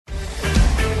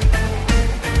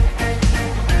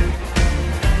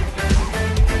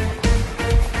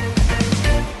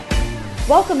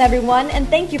Welcome, everyone, and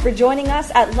thank you for joining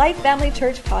us at Life Family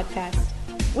Church Podcast.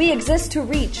 We exist to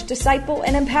reach, disciple,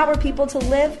 and empower people to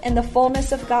live in the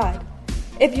fullness of God.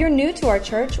 If you're new to our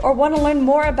church or want to learn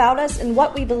more about us and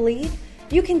what we believe,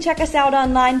 you can check us out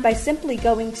online by simply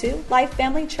going to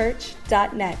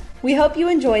lifefamilychurch.net. We hope you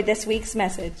enjoy this week's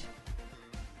message.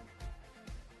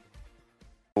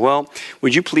 Well,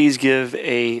 would you please give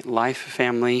a Life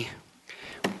Family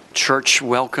Church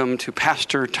welcome to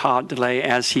Pastor Todd DeLay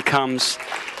as he comes.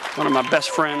 One of my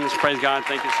best friends. Praise God.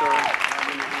 Thank you, sir.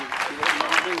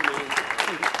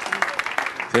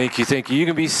 Thank you. You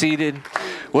can be seated.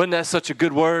 Wasn't that such a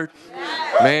good word?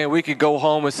 Man, we could go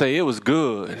home and say it was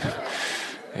good.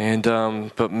 And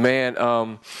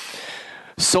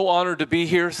so honored to be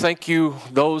here. Thank you,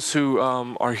 those who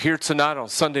are here tonight on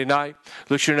Sunday night.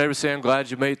 Look at your neighbor and say, I'm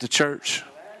glad you made it to church.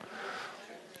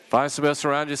 Find somebody else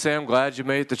around you and say, I'm glad you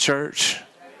made it to church.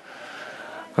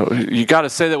 You got to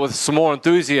say that with some more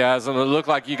enthusiasm. It looked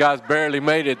like you guys barely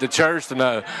made it to church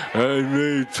tonight. I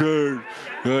made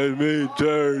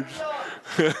church.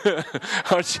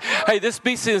 Hey, this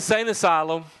beats the insane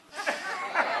asylum.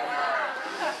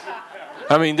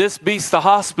 I mean, this beats the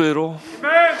hospital.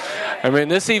 I mean,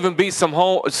 this even beats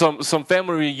some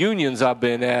family reunions I've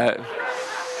been at.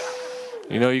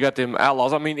 You know, you got them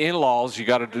in-laws you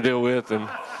got to deal with. And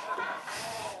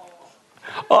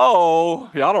y'all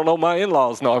don't know my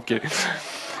in-laws. No, I'm kidding.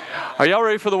 Are y'all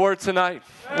ready for the word tonight?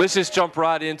 Let's just jump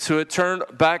right into it. Turn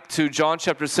back to John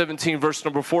chapter 17, verse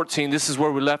number 14. This is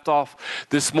where we left off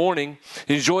this morning.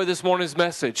 Enjoy this morning's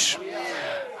message.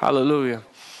 Hallelujah.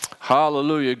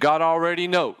 Hallelujah. God already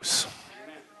knows.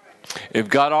 If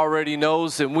God already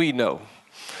knows, then we know.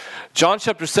 John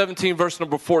chapter 17, verse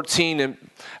number 14. And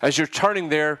as you're turning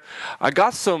there, I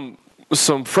got some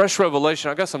fresh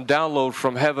revelation. I got some download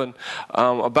from heaven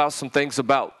about some things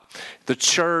about the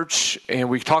church, and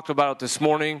we talked about it this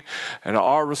morning, and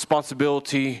our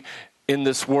responsibility in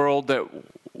this world that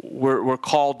we're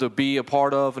called to be a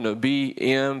part of and to be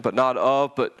in, but not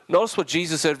of. But notice what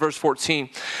Jesus said, verse 14.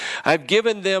 I've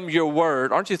given them your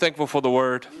word. Aren't you thankful for the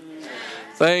word?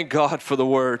 Thank God for the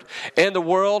word. And the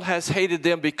world has hated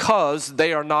them because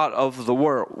they are not of the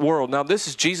world. Now, this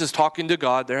is Jesus talking to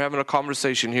God. They're having a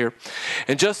conversation here.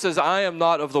 And just as I am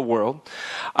not of the world,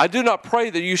 I do not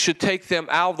pray that you should take them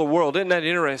out of the world. Isn't that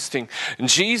interesting? And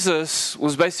Jesus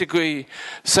was basically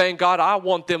saying, God, I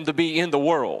want them to be in the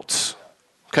world.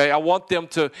 Okay, I want them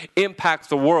to impact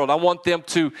the world. I want them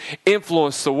to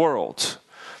influence the world.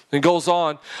 And goes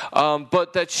on,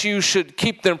 but that you should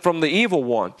keep them from the evil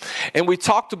one. And we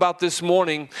talked about this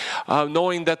morning,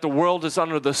 knowing that the world is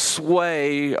under the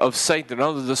sway of Satan,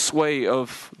 under the sway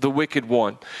of the wicked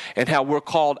one, and how we're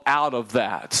called out of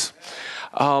that.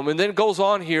 And then it goes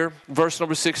on here, verse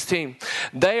number 16.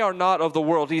 They are not of the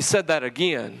world. He said that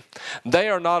again. They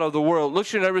are not of the world. Look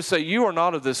at your neighbor and say, you are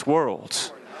not of this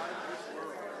world.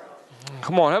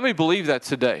 Come on, how many believe that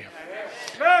today?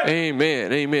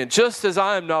 Amen, amen. Just as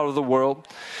I am not of the world.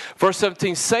 Verse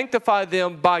 17, sanctify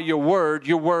them by your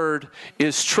word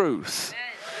is truth.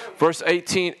 Verse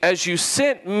 18, as you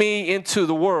sent me into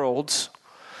the world,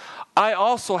 I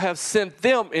also have sent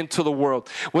them into the world.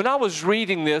 When I was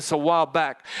reading this a while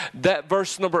back, that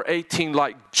verse number 18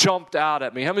 jumped out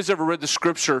at me. How many's ever read the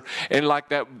scripture and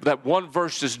that one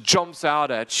verse just jumps out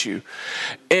at you?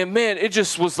 And man, it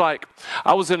just was like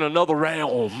I was in another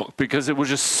realm because it was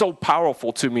just so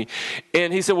powerful to me.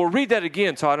 And he said, well, read that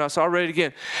again, Todd. And I said, I'll read it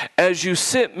again. As you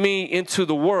sent me into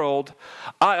the world,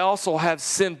 I also have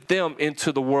sent them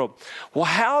into the world. Well,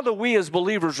 how do we as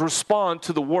believers respond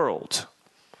to the world?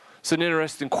 It's an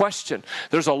interesting question.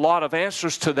 There's a lot of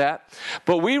answers to that.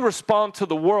 But we respond to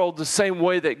the world the same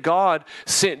way that God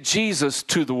sent Jesus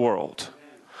to the world.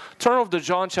 Turn over to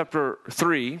John chapter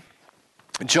 3.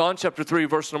 John chapter 3,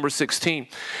 verse number 16.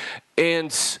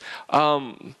 And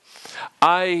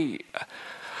I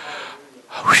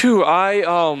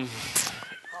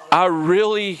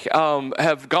really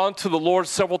have gone to the Lord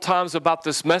several times about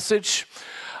this message.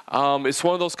 It's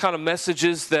one of those kind of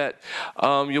messages that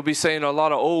you'll be saying a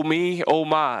lot of oh me, oh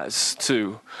my's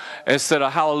to instead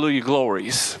of hallelujah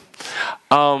glories.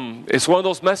 It's one of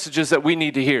those messages that we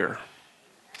need to hear.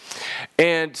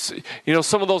 And, you know,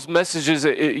 some of those messages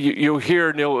you'll hear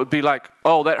and it'll be like,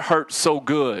 oh, that hurts so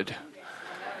good.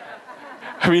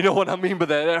 I mean, you know what I mean by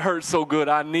that? That hurts so good.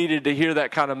 I needed to hear that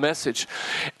kind of message.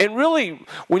 And really,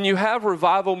 when you have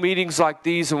revival meetings like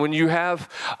these and when you have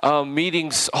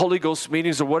meetings, Holy Ghost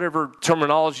meetings or whatever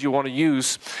terminology you want to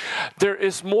use, there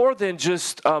is more than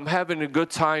just having a good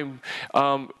time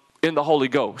in the Holy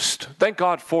Ghost. Thank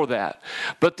God for that.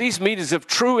 But these meetings, if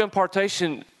true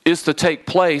impartation is to take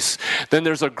place, then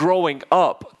there's a growing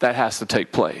up that has to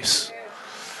take place.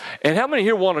 And how many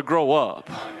here want to grow up?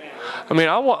 I mean,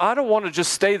 I don't want to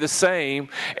just stay the same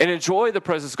and enjoy the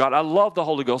presence of God. I love the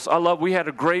Holy Ghost. We had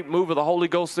a great move of the Holy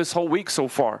Ghost this whole week so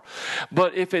far.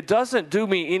 But if it doesn't do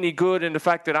me any good in the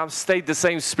fact that I've stayed the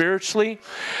same spiritually,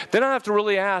 then I have to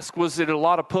really ask, was it a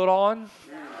lot of put on?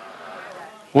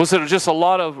 Was it just a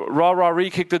lot of rah-rah-ree,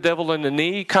 kick the devil in the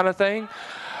knee kind of thing?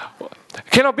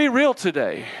 Can I be real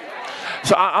today?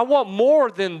 So I want more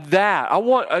than that. I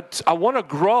want to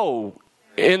grow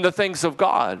in the things of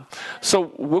God.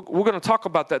 So we're going to talk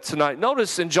about that tonight.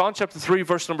 Notice in John chapter 3,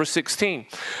 verse number 16,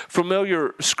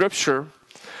 familiar scripture.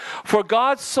 For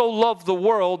God so loved the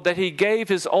world that he gave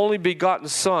his only begotten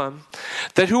Son,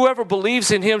 that whoever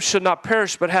believes in him should not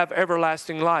perish but have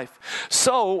everlasting life.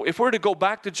 So, if we're to go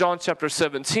back to John chapter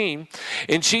 17,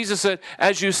 and Jesus said,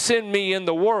 as you sent me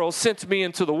into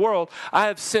the world, I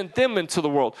have sent them into the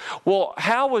world. Well,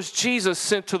 how was Jesus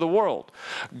sent to the world?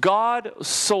 God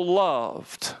so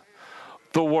loved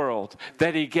the world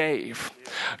that he gave.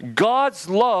 God's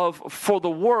love for the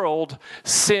world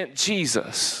sent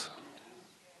Jesus.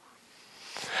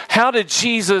 How did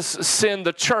Jesus send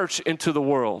the church into the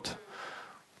world?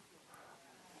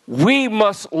 We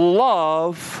must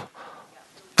love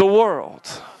the world.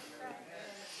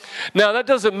 Now, that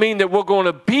doesn't mean that we're going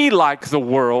to be like the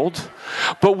world,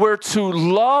 but we're to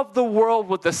love the world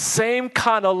with the same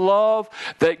kind of love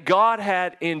that God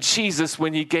had in Jesus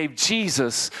when he gave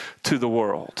Jesus to the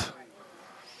world.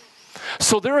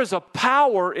 So there is a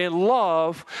power in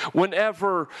love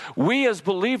whenever we as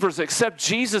believers accept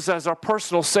Jesus as our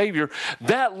personal Savior.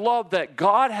 That love that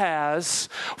God has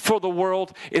for the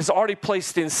world is already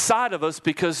placed inside of us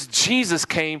because Jesus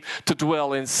came to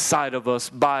dwell inside of us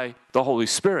by the Holy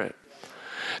Spirit.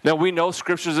 Now, we know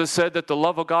scriptures that said that the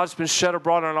love of God has been shed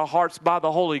abroad in our hearts by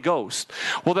the Holy Ghost.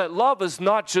 Well, that love is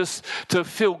not just to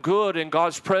feel good in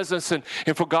God's presence and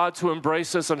for God to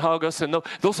embrace us and hug us. And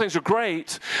those things are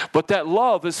great, but that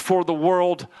love is for the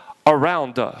world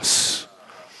around us.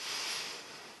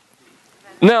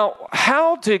 Now,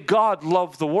 how did God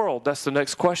love the world? That's the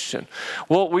next question.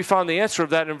 Well, we find the answer of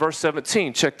that in verse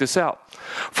 17. Check this out.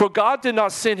 For God did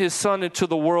not send his Son into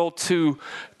the world to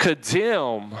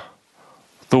condemn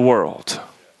the world,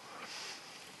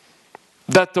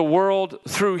 that the world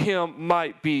through him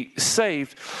might be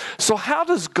saved. So how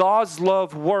does God's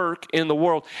love work in the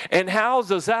world? And how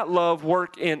does that love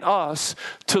work in us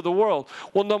to the world?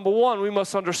 Well, number one, we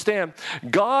must understand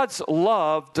God's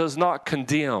love does not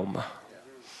condemn.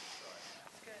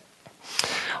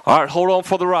 All right, hold on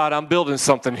for the ride. I'm building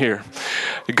something here.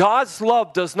 God's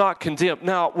love does not condemn.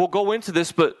 Now, we'll go into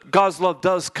this, but God's love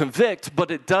does convict,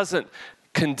 but it doesn't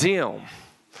condemn.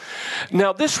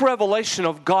 Now, this revelation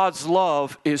of God's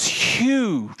love is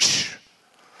huge.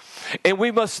 And we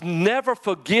must never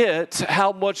forget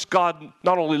how much God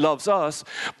not only loves us,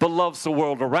 but loves the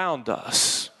world around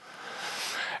us.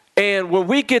 And when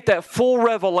we get that full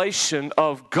revelation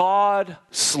of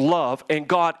God's love, and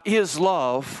God is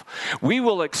love, we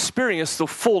will experience the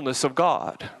fullness of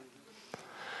God.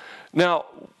 Now,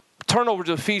 turn over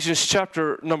to Ephesians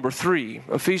chapter number 3.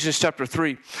 Ephesians chapter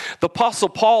 3. The Apostle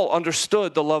Paul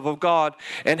understood the love of God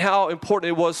and how important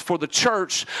it was for the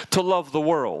church to love the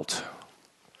world.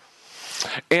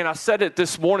 And I said it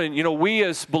this morning, we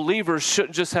as believers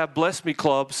shouldn't just have bless me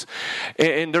clubs.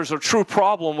 And there's a true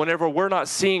problem whenever we're not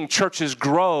seeing churches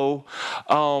grow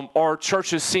or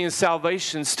churches seeing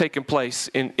salvations taking place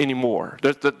anymore.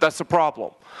 That's a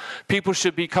problem. People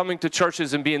should be coming to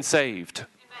churches and being saved.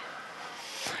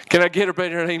 Can I get a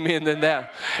better amen than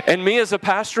that? And me as a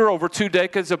pastor, over 2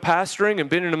 decades of pastoring and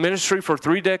been in the ministry for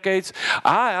 3 decades,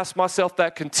 I ask myself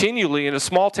that continually. In a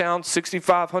small town,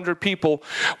 6,500 people,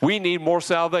 we need more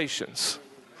salvations.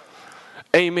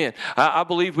 Amen. I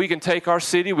believe we can take our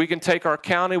city, we can take our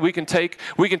county, we can take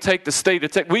the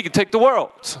state, we can take the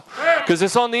world. Because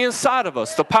it's on the inside of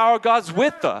us. The power of God's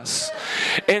with us.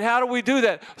 And how do we do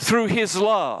that? Through his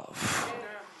love.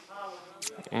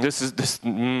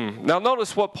 Now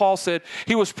notice what Paul said.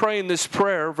 He was praying this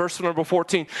prayer, verse number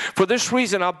 14. For this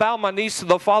reason I bow my knees to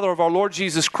the Father of our Lord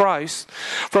Jesus Christ,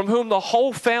 from whom the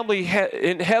whole family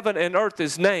in heaven and earth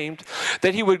is named,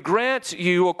 that he would grant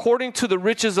you, according to the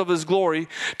riches of his glory,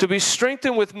 to be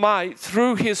strengthened with might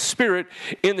through his Spirit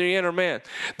in the inner man.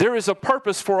 There is a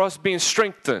purpose for us being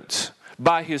strengthened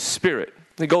by his Spirit.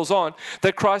 It goes on,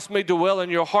 that Christ may dwell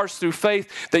in your hearts through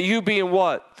faith, that you being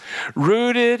what?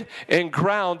 Rooted and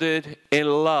grounded in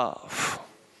love.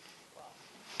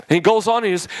 And he goes on,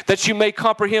 is that you may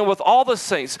comprehend with all the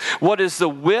saints what is the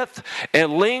width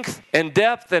and length and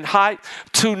depth and height,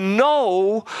 to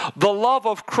know the love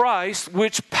of Christ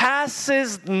which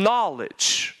passes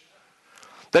knowledge,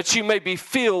 that you may be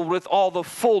filled with all the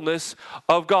fullness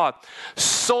of God.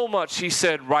 So much he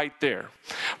said right there.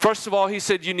 First of all, he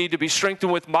said you need to be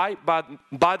strengthened with might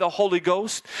by the Holy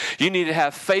Ghost. You need to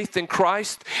have faith in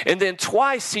Christ. And then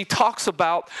twice he talks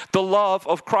about the love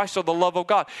of Christ, or the love of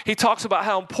God. He talks about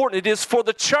how important it is for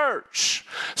the church.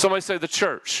 Somebody say the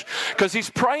church. Because he's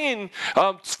praying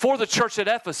for the church at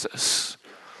Ephesus,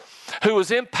 who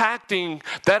was impacting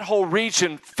that whole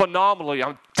region phenomenally.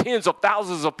 Tens of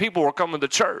thousands of people were coming to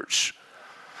church.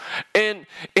 And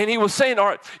he was saying, all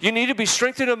right, you need to be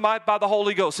strengthened in might by the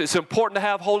Holy Ghost. It's important to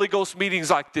have Holy Ghost meetings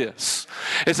like this.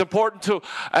 It's important to,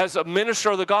 as a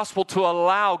minister of the gospel,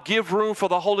 to give room for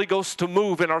the Holy Ghost to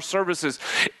move in our services.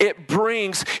 He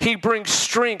brings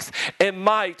strength and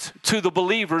might to the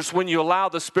believers when you allow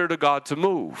the Spirit of God to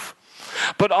move.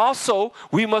 But also,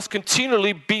 we must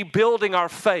continually be building our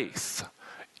faith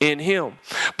in Him.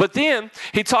 But then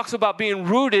he talks about being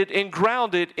rooted and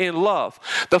grounded in love.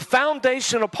 The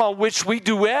foundation upon which we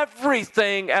do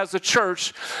everything as a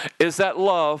church is that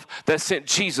love that sent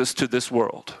Jesus to this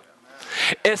world.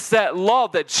 It's that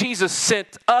love that Jesus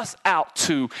sent us out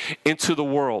into the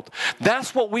world.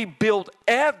 That's what we build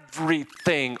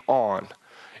everything on,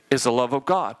 is the love of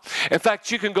God. In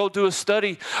fact, you can go do a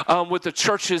study with the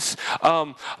churches,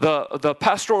 the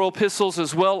pastoral epistles,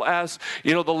 as well as,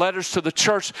 the letters to the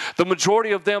church. The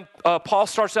majority of them, Paul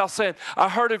starts out saying, I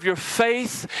heard of your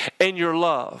faith and your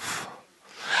love.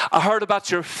 I heard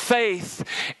about your faith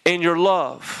and your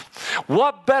love.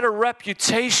 What better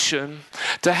reputation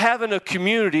to have in a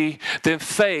community than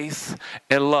faith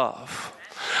and love?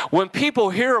 When people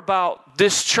hear about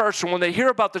this church, and when they hear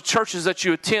about the churches that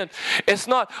you attend, it's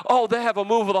not, oh, they have a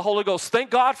move of the Holy Ghost. Thank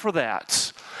God for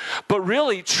that. But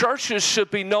really, churches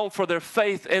should be known for their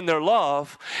faith and their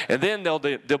love, and then they'll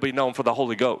be known for the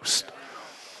Holy Ghost.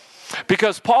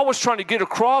 Because Paul was trying to get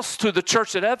across to the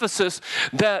church at Ephesus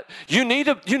that you need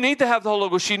to have the Holy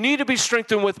Ghost. You need to be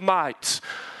strengthened with might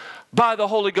by the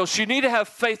Holy Ghost. You need to have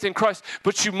faith in Christ,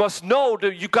 but you must know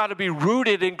that you got to be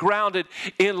rooted and grounded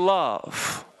in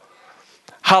love.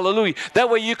 Hallelujah. That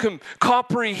way you can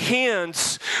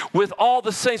comprehend with all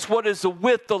the saints what is the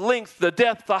width, the length, the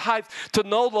depth, the height, to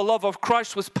know the love of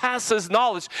Christ which passes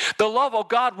knowledge. The love of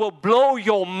God will blow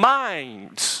your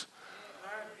mind.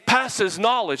 Passes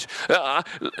knowledge.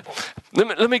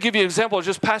 Let me give you an example of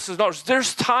just passes knowledge.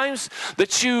 There's times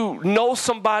that you know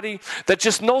somebody that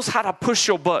just knows how to push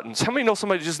your buttons. How many know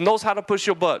somebody that just knows how to push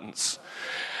your buttons?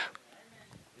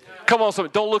 Come on,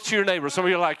 somebody. Don't look to your neighbor. Some of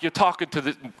you are like, you're talking to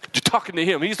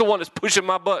him. He's the one that's pushing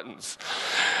my buttons.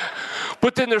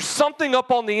 But then there's something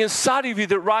up on the inside of you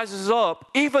that rises up,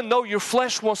 even though your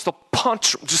flesh wants to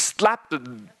punch, just slap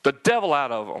the devil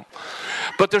out of them.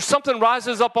 But there's something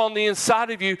rises up on the inside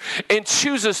of you and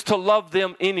chooses to love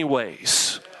them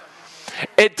anyways.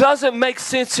 It doesn't make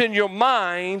sense in your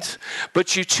mind,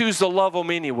 but you choose to love them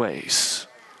anyways.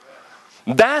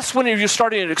 That's when you're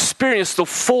starting to experience the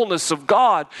fullness of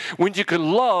God, when you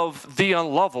can love the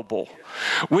unlovable.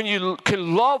 When you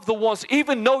can love the ones,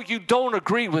 even though you don't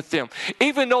agree with them,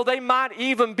 even though they might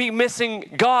even be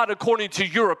missing God according to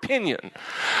your opinion,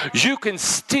 you can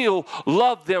still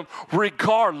love them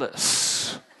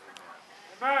regardless.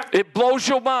 It blows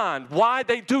your mind why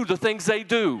they do the things they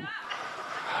do.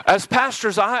 As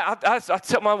pastors, I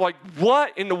tell my wife,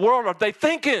 what in the world are they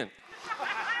thinking?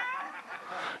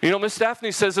 Miss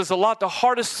Daphne says it's the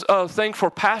hardest thing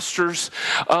for pastors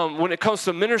when it comes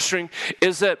to ministering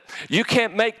is that you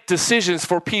can't make decisions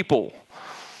for people.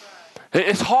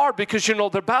 It's hard because, they're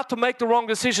about to make the wrong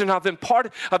decision. I've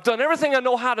done everything I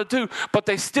know how to do, but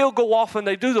they still go off and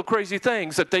they do the crazy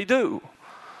things that they do.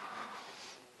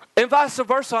 And vice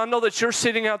versa, I know that you're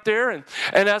sitting out there and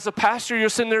as a pastor, you're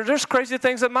sitting there, there's crazy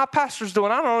things that my pastor's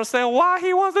doing. I don't understand why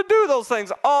he wants to do those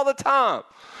things all the time.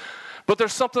 But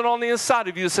there's something on the inside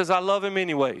of you that says, I love him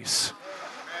anyways.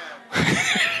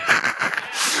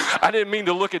 I didn't mean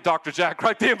to look at Dr. Jack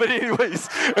right there, but anyways.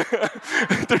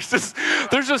 there's just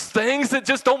things that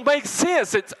just don't make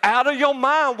sense. It's out of your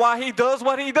mind why he does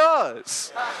what he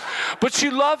does. But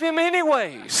you love him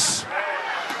anyways.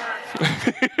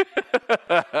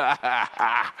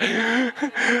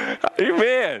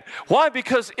 Amen. Why?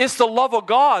 Because it's the love of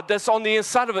God that's on the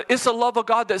inside of it. It's the love of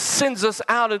God that sends us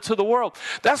out into the world.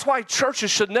 That's why churches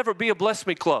should never be a bless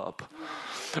me club.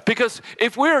 Because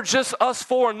if we're just us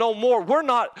four and no more, we're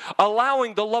not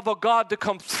allowing the love of God to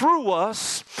come through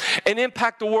us and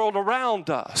impact the world around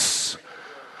us.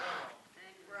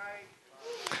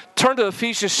 Turn to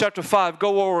Ephesians chapter 5.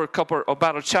 Go over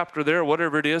about a chapter there,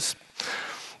 whatever it is.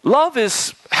 Love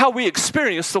is how we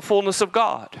experience the fullness of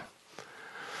God.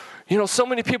 You know, so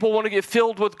many people want to get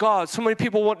filled with God. So many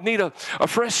people need a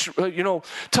fresh,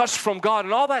 touch from God.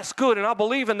 And all that's good, and I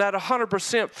believe in that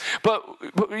 100%. But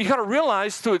you got to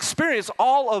realize, to experience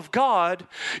all of God,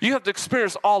 you have to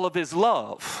experience all of His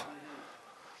love.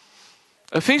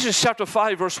 Ephesians chapter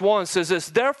 5, verse 1 says this,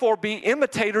 "Therefore be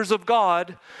imitators of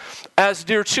God as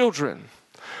dear children."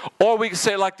 Or we can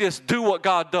say it like this, do what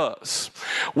God does.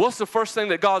 What's the first thing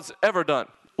that God's ever done?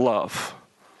 Love.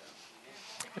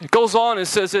 It goes on and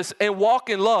says this, "And walk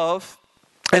in love,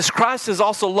 as Christ has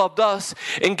also loved us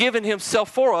and given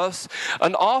Himself for us,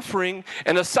 an offering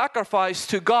and a sacrifice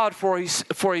to God for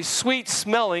a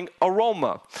sweet-smelling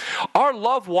aroma." Our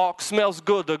love walk smells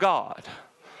good to God.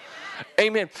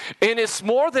 Amen. And it's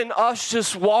more than us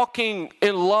just walking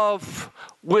in love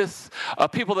with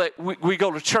people that we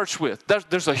go to church with.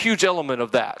 There's a huge element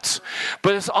of that.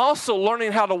 But it's also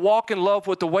learning how to walk in love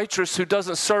with the waitress who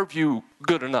doesn't serve you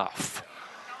good enough.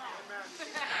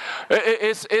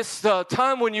 It's the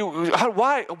time when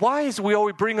why is we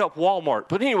always bring up Walmart?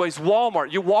 But anyways,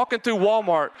 Walmart, you're walking through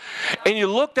Walmart and you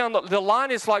look down, the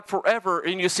line is like forever,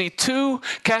 and you see 2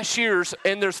 cashiers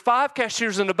and there's 5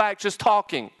 cashiers in the back just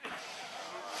talking.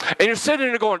 And you're sitting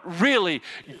there going, really,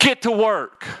 get to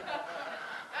work.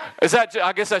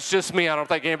 I guess that's just me. I don't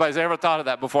think anybody's ever thought of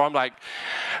that before. I'm like,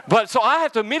 but so I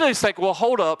have to immediately think, well,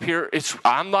 hold up here.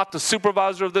 I'm not the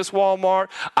supervisor of this Walmart.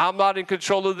 I'm not in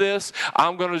control of this.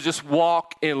 I'm going to just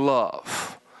walk in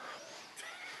love.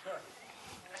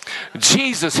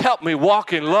 Jesus, help me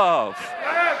walk in love.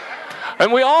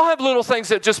 And we all have little things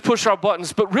that just push our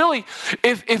buttons. But really,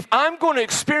 if I'm going to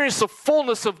experience the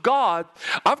fullness of God,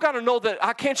 I've got to know that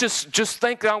I can't just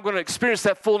think that I'm going to experience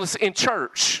that fullness in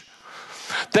church.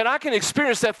 That I can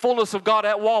experience that fullness of God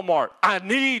at Walmart. I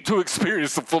need to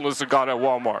experience the fullness of God at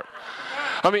Walmart.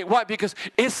 I mean, why? Because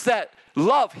it's that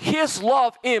love, His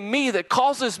love in me, that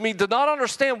causes me to not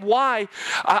understand why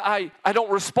I don't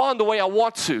respond the way I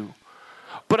want to.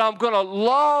 But I'm going to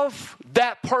love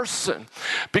that person.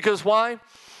 Because why?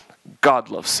 God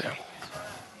loves him.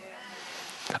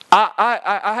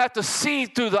 I have to see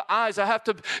through the eyes. I have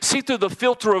to see through the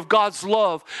filter of God's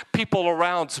love people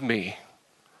around me.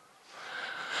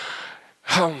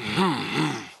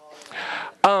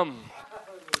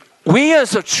 We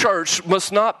as a church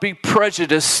must not be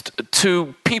prejudiced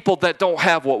to people that don't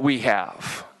have what we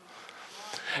have.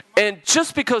 And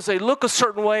just because they look a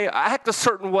certain way, act a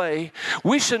certain way,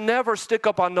 we should never stick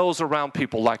up our nose around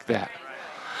people like that.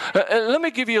 Let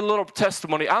me give you a little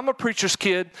testimony. I'm a preacher's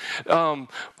kid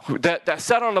that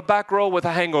sat on the back row with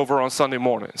a hangover on Sunday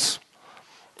mornings.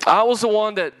 I was the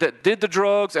one that did the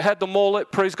drugs, that had the mullet.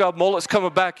 Praise God, mullet's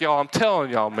coming back, y'all. I'm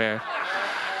telling y'all, man.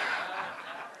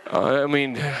 I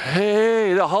mean,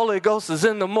 hey, the Holy Ghost is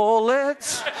in the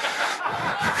mullets.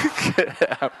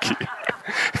 I'm kidding.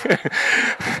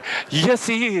 Yes,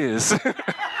 He is.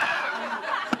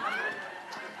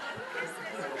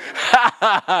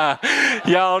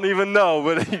 Y'all don't even know,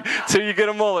 but until you get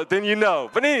a mullet, then you know.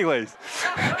 But anyways,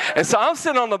 and so I'm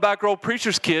sitting on the back row,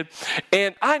 preacher's kid,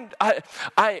 and I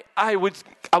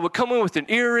would come in with an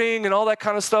earring and all that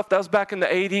kind of stuff. That was back in the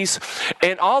 80s,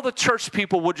 and all the church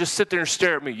people would just sit there and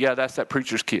stare at me. Yeah, that's that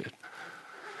preacher's kid.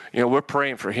 You know, we're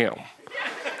praying for him.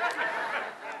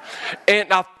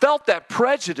 And I felt that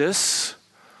prejudice.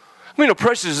 I mean,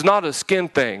 prejudice is not a skin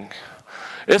thing.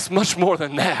 It's much more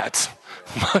than that.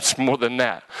 Much more than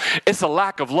that. It's a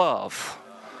lack of love.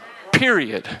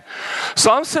 Period.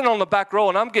 So I'm sitting on the back row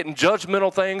and I'm getting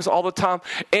judgmental things all the time.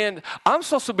 And I'm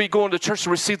supposed to be going to church to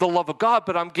receive the love of God,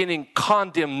 but I'm getting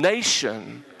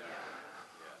condemnation.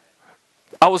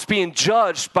 I was being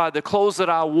judged by the clothes that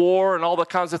I wore and all the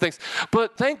kinds of things.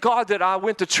 But thank God that I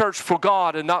went to church for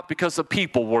God and not because the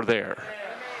people were there.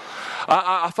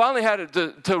 I finally had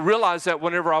to realize that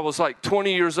whenever I was like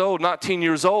 20 years old, 19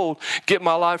 years old, get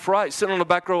my life right, sitting on the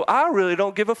back row, I really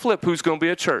don't give a flip who's going to be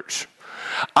at church.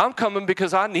 I'm coming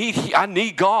because I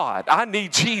need God. I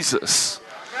need Jesus.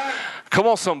 Come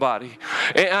on, somebody.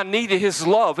 And I needed His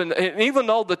love. And even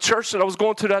though the church that I was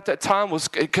going to at that time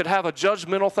could have a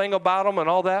judgmental thing about them and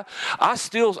all that, I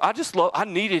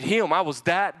needed Him. I was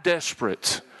that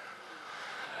desperate.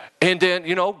 And then,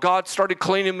 God started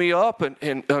cleaning me up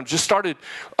and just started,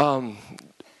 loving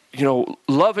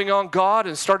on God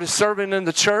and started serving in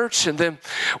the church. And then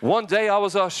one day I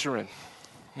was ushering.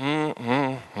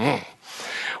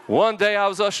 One day I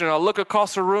was ushering. I look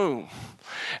across the room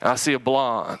and I see a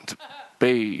blonde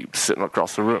babe sitting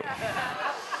across the room.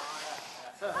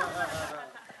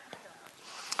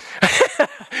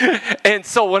 And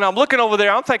so when I'm looking over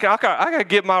there, I'm thinking, I got to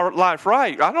get my life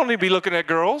right. I don't need to be looking at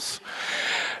girls.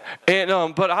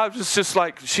 And but I was just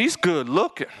like, she's good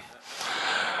looking.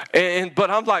 But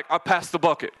I'm like, I passed the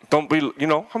bucket. Don't be,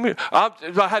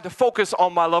 I had to focus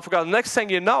on my love for God. The next thing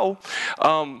you know,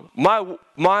 that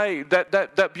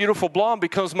beautiful blonde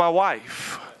becomes my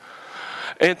wife.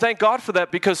 And thank God for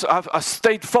that, because I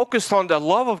stayed focused on the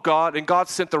love of God, and God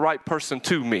sent the right person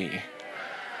to me.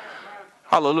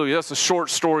 Hallelujah. That's a short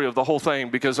story of the whole thing,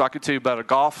 because I could tell you about a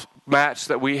golf match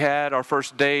that we had, our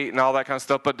first date and all that kind of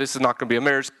stuff, but this is not going to be a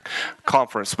marriage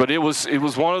conference. But it was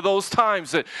one of those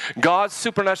times that God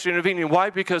supernaturally intervened. Why?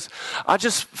 Because I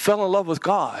just fell in love with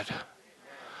God.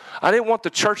 I didn't want the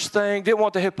church thing, didn't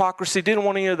want the hypocrisy, didn't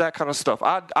want any of that kind of stuff.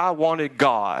 I wanted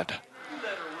God.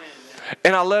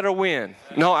 And I let her win.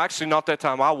 No, actually not that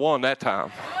time. I won that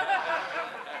time.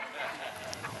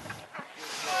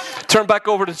 Turn back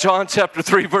over to John chapter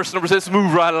 3, verse number 6. Let's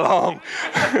move right along.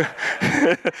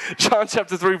 John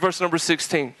chapter 3, verse number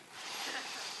 16.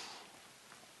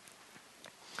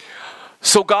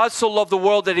 So God so loved the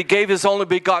world that he gave his only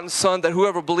begotten Son, that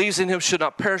whoever believes in him should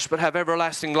not perish but have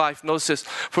everlasting life. Notice this.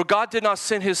 For God did not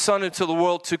send his Son into the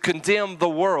world to condemn the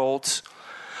world,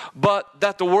 but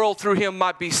that the world through him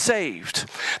might be saved.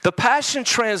 The Passion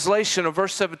Translation of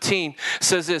verse 17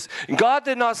 says this: God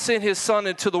did not send his Son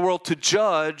into the world to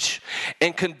judge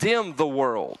and condemn the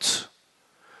world,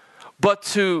 but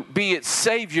to be its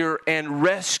Savior and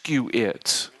rescue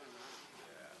it.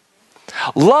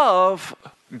 Love,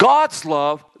 God's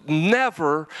love,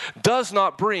 does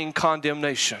not bring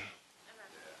condemnation.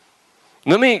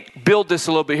 Let me build this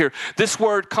a little bit here. This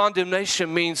word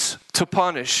condemnation means to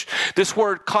punish. This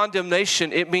word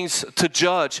condemnation, it means to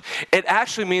judge. It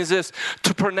actually means this: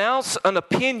 to pronounce an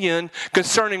opinion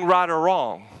concerning right or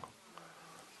wrong.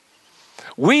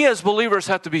 We as believers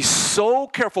have to be so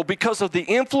careful because of the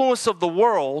influence of the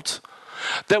world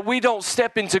that we don't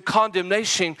step into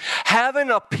condemnation, have an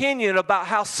opinion about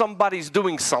how somebody's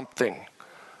doing something,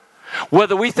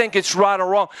 whether we think it's right or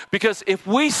wrong. Because if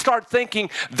we start thinking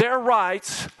they're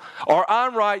right or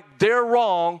I'm right, they're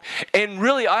wrong, and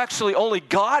really actually only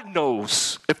God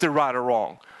knows if they're right or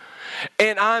wrong,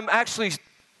 and I'm actually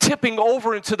tipping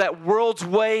over into that world's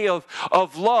way of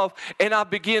love, and I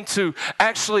begin to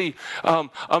actually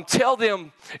tell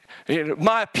them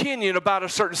my opinion about a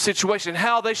certain situation,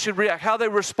 how they should react, how they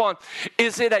respond.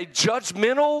 Is it a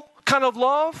judgmental kind of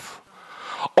love?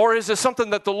 Or is it something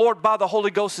that the Lord by the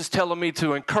Holy Ghost is telling me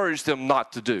to encourage them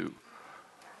not to do?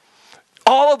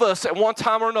 All of us at one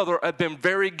time or another have been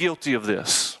very guilty of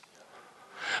this.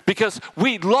 Because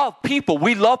we love people.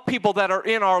 We love people that are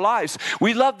in our lives.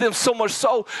 We love them so much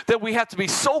so that we have to be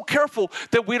so careful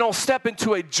that we don't step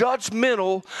into a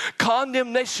judgmental,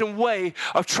 condemnation way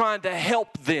of trying to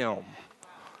help them.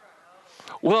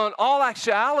 Well, in all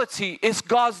actuality, it's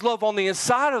God's love on the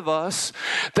inside of us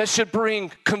that should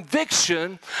bring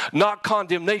conviction, not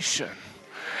condemnation.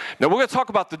 Now, we're going to talk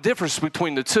about the difference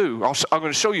between the two. I'm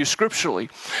going to show you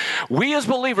scripturally. We as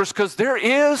believers, because there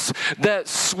is that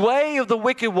sway of the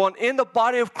wicked one in the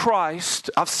body of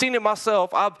Christ. I've seen it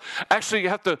myself. I've actually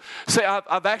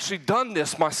done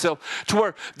this myself, to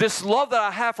where this love that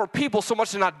I have for people so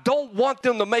much, and I don't want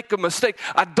them to make a mistake.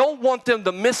 I don't want them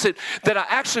to miss it, that I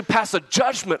actually pass a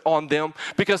judgment on them,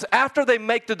 because after they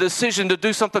make the decision to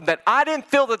do something that I didn't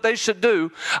feel that they should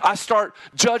do, I start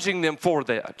judging them for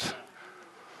that.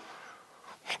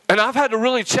 And I've had to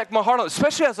really check my heart on it,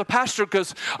 especially as a pastor,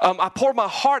 because I pour my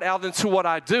heart out into what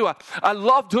I do. I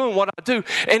love doing what I do.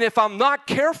 And if I'm not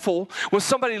careful, when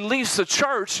somebody leaves the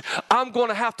church, I'm going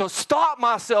to have to stop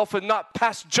myself and not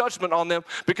pass judgment on them,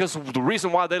 because the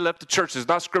reason why they left the church is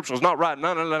not scriptural, it's not right.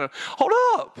 No. Hold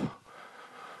up.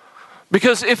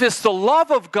 Because if it's the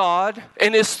love of God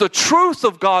and it's the truth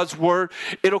of God's word,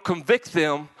 it'll convict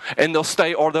them and they'll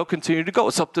stay or they'll continue to go.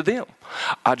 It's up to them.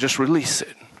 I just release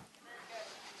it.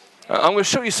 I'm going to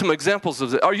show you some examples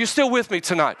of this. Are you still with me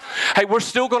tonight? Hey, we're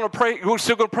still going to pray. We're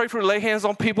still going to pray for lay hands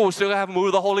on people. We're still going to have a move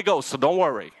of the Holy Ghost, so don't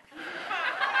worry.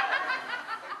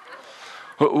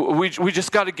 We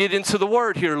just got to get into the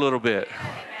word here a little bit.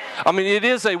 I mean, it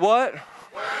is a what?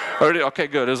 Okay,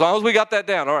 good. As long as we got that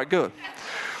down. All right, good.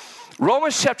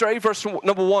 Romans chapter 8, verse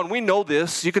number 1. We know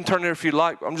this. You can turn there if you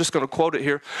like. I'm just going to quote it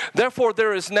here. Therefore,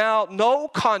 there is now no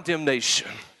condemnation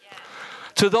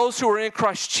to those who are in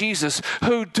Christ Jesus,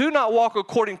 who do not walk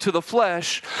according to the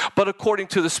flesh, but according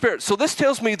to the Spirit. So this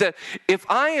tells me that if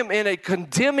I am in a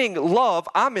condemning love,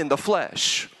 I'm in the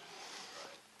flesh.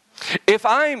 if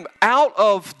I'm out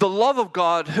of the love of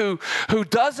God who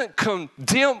doesn't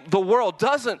condemn the world,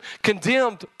 doesn't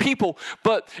condemn people,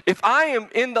 but if I am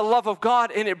in the love of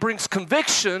God and it brings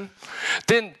conviction,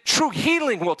 then true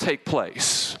healing will take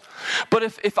place. But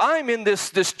if I'm in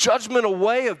this judgmental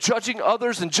way of judging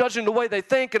others and judging the way they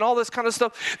think and all this kind of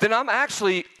stuff, then I'm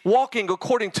actually walking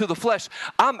according to the flesh.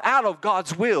 I'm out of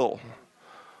God's will.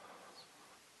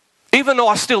 Even though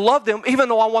I still love them, even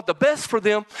though I want the best for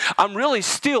them, I'm really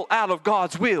still out of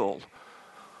God's will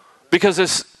because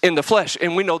it's in the flesh.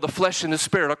 And we know the flesh and the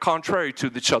spirit are contrary to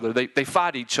each other. They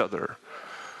fight each other.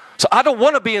 So I don't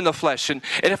want to be in the flesh. And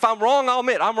if I'm wrong, I'll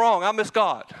admit I'm wrong. I miss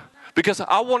God because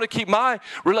I want to keep my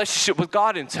relationship with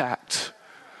God intact.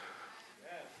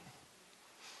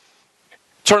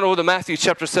 Turn over to Matthew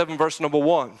chapter 7, verse number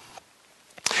 1.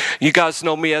 You guys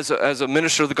know me as a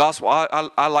minister of the gospel.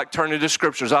 I like turning to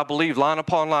scriptures. I believe line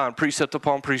upon line, precept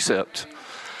upon precept.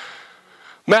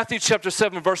 Matthew chapter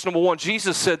 7, verse number 1,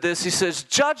 Jesus said this. He says,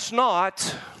 "Judge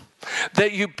not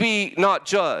that you be not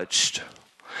judged.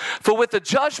 For with the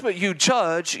judgment you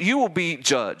judge, you will be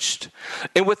judged.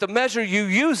 And with the measure you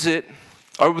use it,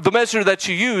 or the measure that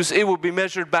you use, it will be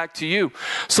measured back to you."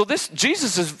 So this,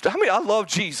 Jesus is, I love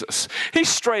Jesus. He's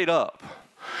straight up.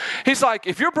 He's like,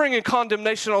 if you're bringing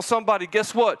condemnation on somebody,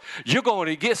 guess what? You're going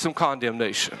to get some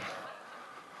condemnation.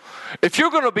 If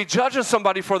you're going to be judging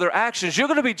somebody for their actions, you're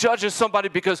going to be judging somebody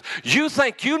because you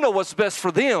think you know what's best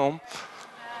for them,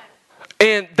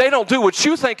 and they don't do what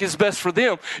you think is best for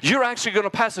them. You're actually going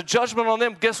to pass a judgment on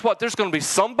them. Guess what? There's going to be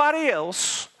somebody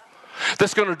else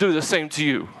that's going to do the same to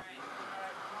you.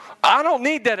 I don't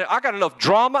need that. I got enough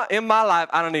drama in my life.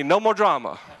 I don't need no more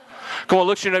drama. Come on,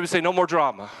 look at your neighbor and say, no more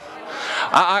drama.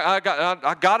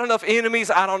 I got enough enemies.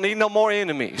 I don't need no more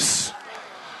enemies.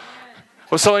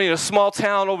 Well, so in a small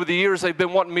town over the years, they've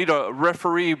been wanting me to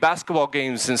referee basketball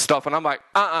games and stuff. And I'm like,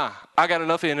 I got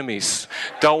enough enemies.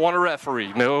 Don't want to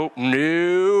referee. No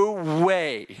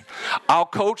way. I'll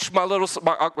coach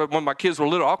when my kids were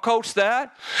little, I'll coach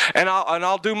that. And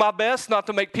I'll do my best not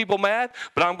to make people mad,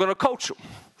 but I'm going to coach them.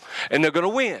 And they're going to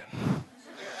win.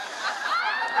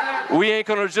 We ain't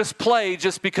going to just play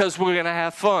just because we're going to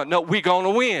have fun. No, we're going to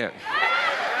win.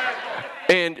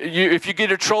 And if you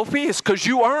get a trophy, it's because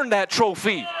you earned that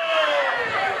trophy.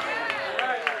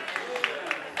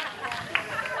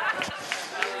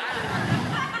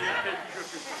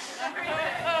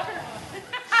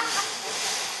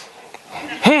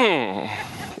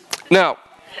 Now,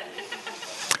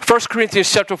 1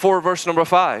 Corinthians chapter 4, verse number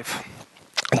 5.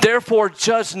 Therefore,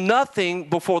 judge nothing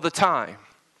before the time.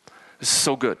 This is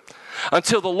so good.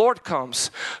 Until the Lord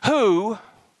comes, who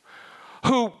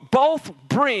both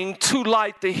bring to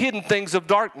light the hidden things of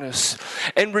darkness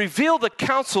and reveal the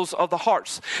counsels of the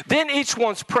hearts. Then each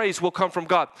one's praise will come from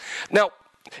God. Now,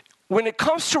 when it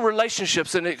comes to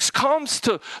relationships and it comes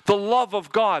to the love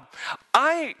of God,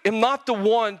 I am not the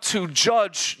one to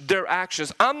judge their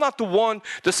actions. I'm not the one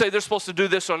to say they're supposed to do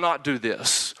this or not do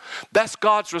this. That's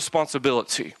God's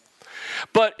responsibility.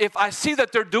 But if I see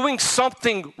that they're doing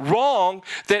something wrong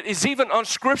that is even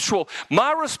unscriptural,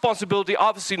 my responsibility,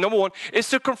 obviously, number one, is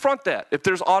to confront that. If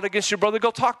there's aught against your brother,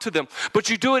 go talk to them. But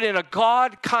you do it in a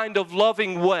God kind of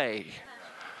loving way.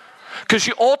 Because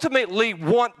you ultimately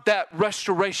want that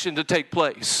restoration to take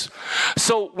place.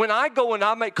 So when I go and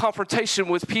I make confrontation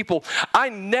with people, I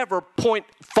never point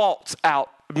faults out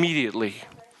immediately.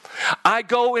 I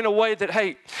go in a way that,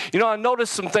 hey, I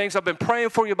noticed some things. I've been praying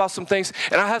for you about some things,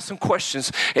 and I have some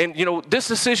questions. And, this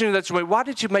decision that you made, why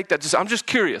did you make that decision? I'm just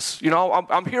curious.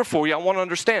 I'm here for you. I want to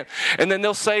understand. And then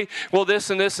they'll say, well, this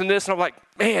and this and this. And I'm like,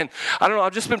 man, I don't know.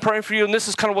 I've just been praying for you, and this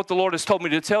is kind of what the Lord has told me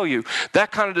to tell you.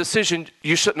 That kind of decision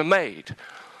you shouldn't have made.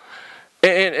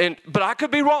 But I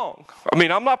could be wrong.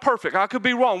 I'm not perfect. I could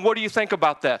be wrong. What do you think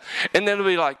about that? And then it'll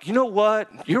be like, you know what?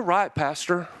 You're right,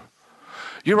 Pastor.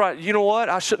 You're right. You know what?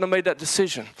 I shouldn't have made that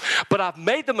decision. But I've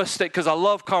made the mistake because I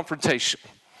love confrontation.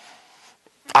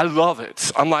 I love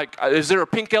it. I'm like, is there a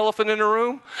pink elephant in the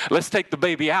room? Let's take the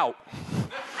baby out.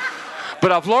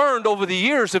 But I've learned over the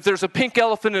years, if there's a pink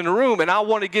elephant in the room and I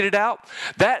want to get it out,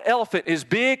 that elephant is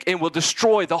big and will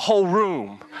destroy the whole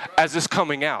room as it's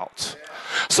coming out.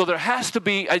 So there has to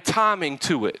be a timing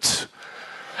to it.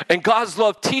 And God's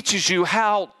love teaches you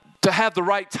how to have the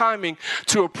right timing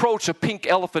to approach a pink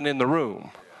elephant in the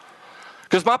room.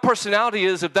 Because my personality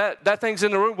is, if that thing's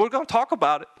in the room, we're going to talk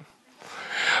about it.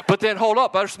 But then hold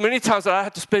up, there's many times that I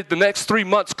have to spend the next 3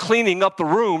 months cleaning up the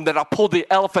room that I pulled the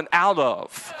elephant out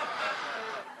of.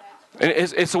 And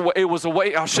it was a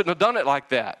way, I shouldn't have done it like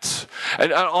that.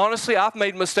 And honestly, I've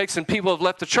made mistakes and people have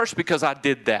left the church because I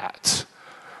did that.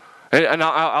 And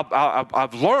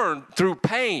I've learned through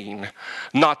pain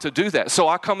not to do that. So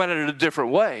I come at it a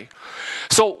different way.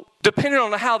 So depending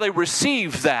on how they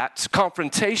receive that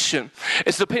confrontation,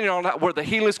 it's depending on where the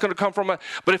healing is going to come from.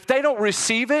 But if they don't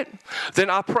receive it, then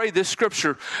I pray this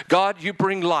scripture, God, you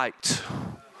bring light.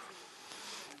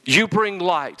 You bring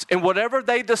light. And whatever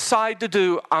they decide to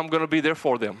do, I'm going to be there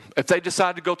for them. If they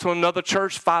decide to go to another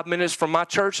church 5 minutes from my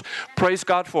church, praise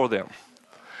God for them.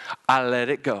 I let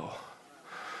it go.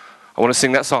 I want to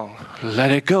sing that song.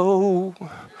 Let it go.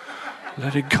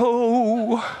 Let it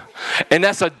go. And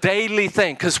that's a daily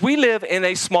thing because we live in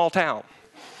a small town.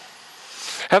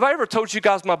 Have I ever told you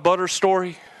guys my butter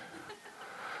story?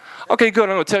 Okay, good.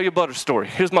 I'm going to tell you a butter story.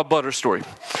 Here's my butter story.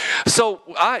 So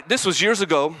this was years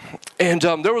ago, and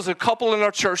there was a couple in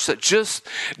our church that just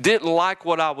didn't like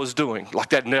what I was doing. Like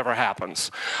that never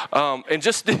happens. And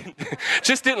just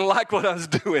didn't like what I was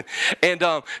doing. And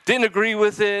didn't agree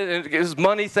with it. And it was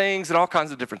money things and all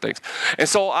kinds of different things. And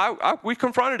so we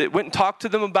confronted it. Went and talked to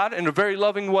them about it in a very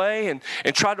loving way and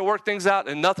tried to work things out.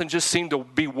 And nothing just seemed to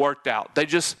be worked out. They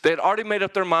had already made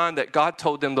up their mind that God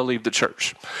told them to leave the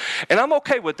church. And I'm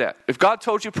okay with that. If God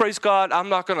told you, praise God, I'm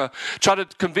not going to try to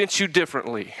convince you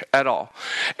differently at all.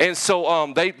 And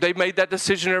so they made that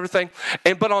decision and everything.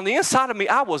 But on the inside of me,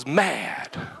 I was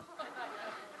mad.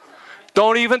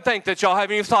 Don't even think that y'all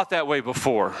haven't even thought that way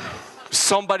before.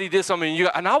 Somebody did something,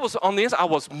 and I was on the inside. I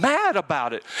was mad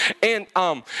about it, and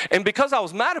because I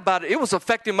was mad about it, it was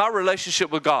affecting my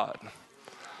relationship with God.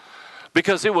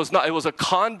 Because it was a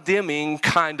condemning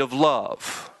kind of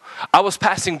love. I was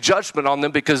passing judgment on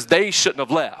them because they shouldn't have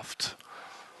left.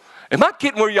 Am I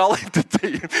getting where y'all like to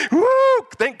be? Woo!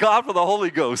 Thank God for the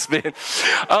Holy Ghost, man.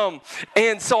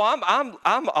 And so I'm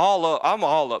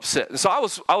all upset. And so I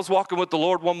was walking with the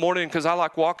Lord one morning because I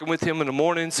like walking with Him in the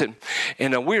mornings,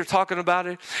 and we were talking about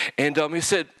it. And He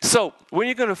said, "So when are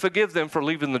you going to forgive them for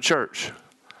leaving the church?"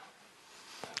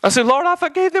 I said, "Lord, I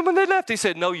forgave them when they left." He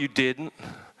said, "No, you didn't."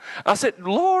 I said,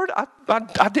 "Lord,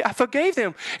 I forgave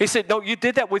them." He said, "No, you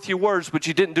did that with your words, but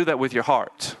you didn't do that with your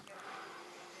heart."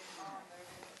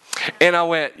 And I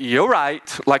went, "You're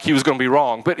right," like he was going to be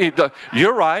wrong. But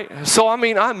you're right. So, I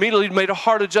immediately made a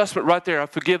heart adjustment right there. I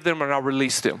forgive them and I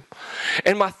released them.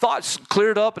 And my thoughts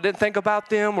cleared up. I didn't think about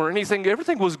them or anything.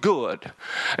 Everything was good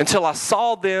until I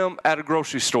saw them at a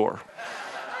grocery store.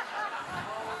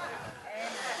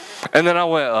 And then I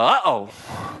went, uh-oh.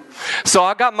 So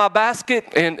I got my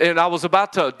basket, and I was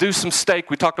about to do some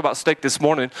steak. We talked about steak this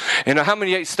morning. And how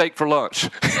many ate steak for lunch?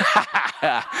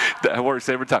 That works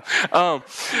every time.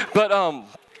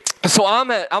 So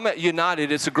I'm at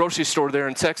United. It's a grocery store there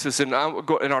in Texas, and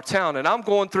in our town. And I'm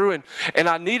going through, and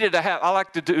I needed to have. I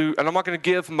like to do, and I'm not going to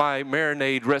give my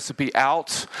marinade recipe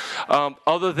out.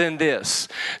 Other than this,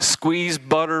 squeezed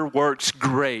butter works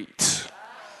great.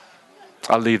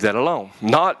 I'll leave that alone.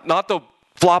 Not the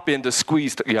flop into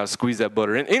squeeze that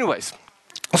butter in. Anyways,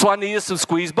 so I needed some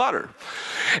squeezed butter.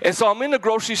 And so I'm in the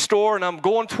grocery store, and I'm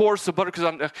going towards the butter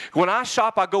because when I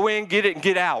shop, I go in, get it, and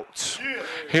get out.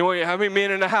 Anyway, how many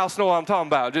men in the house know what I'm talking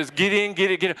about? Just get in,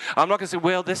 get it. I'm not going to say,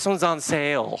 well, this one's on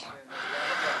sale.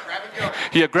 Grab and go.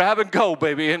 Yeah, grab and go,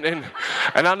 baby. And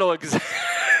I know exactly.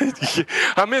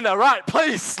 I'm in the right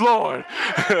place, Lord.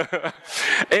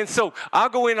 And so I'll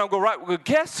go in, I'll go right. Well,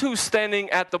 guess who's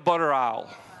standing at the butter aisle?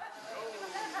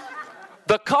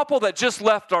 The couple that just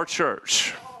left our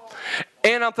church.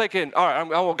 And I'm thinking, all right,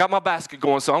 I got my basket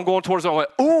going, so I'm going towards them. I went,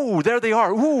 ooh, there they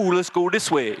are. Ooh, let's go this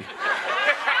way.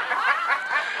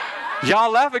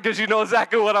 Y'all laughing because you know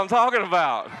exactly what I'm talking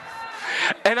about.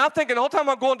 And I'm thinking, the whole time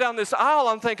I'm going down this aisle,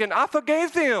 I'm thinking, I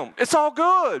forgave them. It's all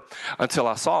good. Until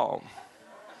I saw them.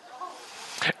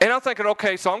 And I'm thinking,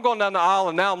 okay, so I'm going down the aisle,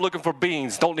 and now I'm looking for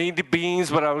beans. Don't need the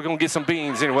beans, but I'm going to get some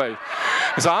beans anyway.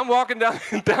 So I'm walking down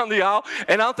the aisle,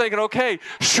 and I'm thinking, okay,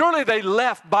 surely they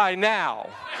left by now.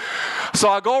 So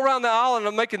I go around the aisle, and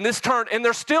I'm making this turn, and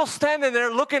they're still standing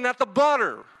there looking at the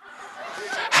butter.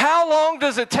 How long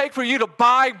does it take for you to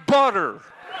buy butter?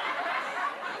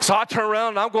 So I turn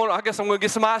around, and I guess I'm going to get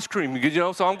some ice cream,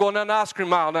 so I'm going down the ice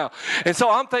cream aisle now. And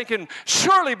so I'm thinking,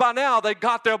 surely by now they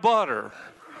got their butter.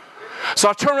 So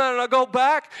I turn around and I go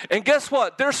back, and guess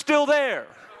what? They're still there.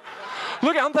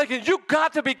 Look, I'm thinking, you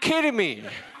got to be kidding me.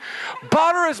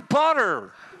 Butter is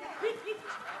butter.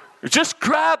 Just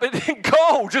grab it and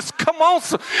go. Just come on.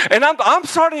 And I'm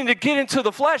starting to get into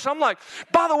the flesh. I'm like,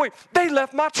 by the way, they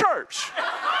left my church.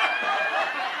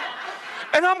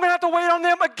 And I'm going to have to wait on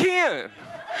them again.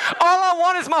 All I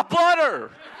want is my butter.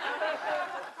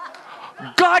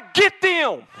 God, get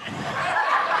them.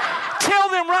 Tell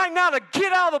them right now to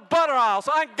get out of the butter aisle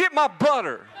so I can get my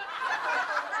butter.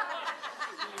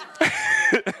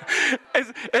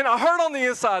 And I heard on the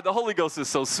inside, the Holy Ghost is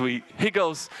so sweet. He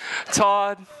goes,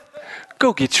 Todd,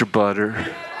 go get your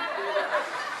butter.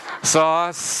 So I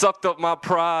sucked up my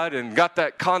pride and got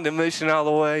that condemnation out of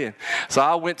the way. And so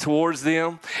I went towards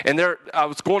them. And I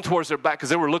was going towards their back because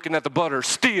they were looking at the butter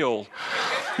still.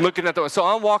 Looking at the. So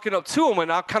I'm walking up to them,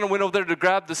 and I kind of went over there to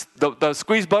grab the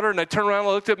squeezed butter. And they turned around and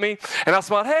looked at me. And I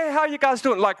smiled, hey, how you guys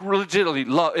doing? Like legitimately,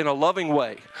 in a loving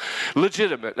way.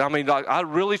 Legitimate. I mean, like, I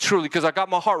really, truly, because I got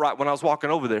my heart right when I was walking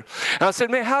over there. And I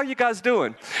said, man, how you guys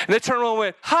doing? And they turned around and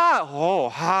went, hi. Oh,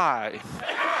 hi.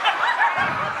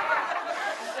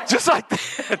 Just like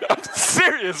that. I'm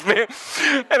serious, man.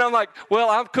 And I'm like, well,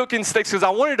 I'm cooking steaks because I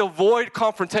wanted to avoid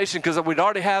confrontation because we'd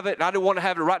already have it, and I didn't want to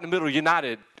have it right in the middle,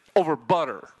 united over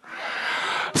butter.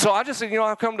 So I just said,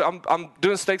 I'm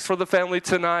doing steaks for the family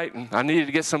tonight, and I needed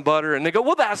to get some butter. And they go,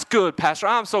 well, that's good, Pastor.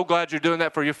 I'm so glad you're doing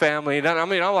that for your family. And I'm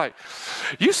like,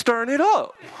 you stirring it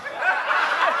up.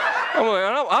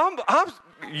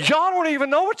 Y'all don't even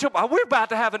know we're about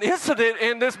to have an incident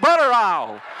in this butter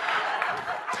aisle.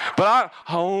 But I'm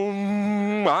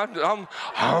home. I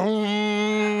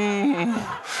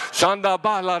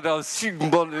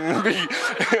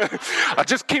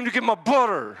just came to get my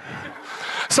butter.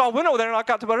 So I went over there and I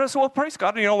got the butter. I said, well, praise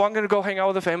God. I'm going to go hang out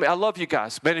with the family. I love you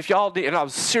guys. Man, if y'all need, and I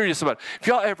was serious about it. If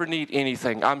y'all ever need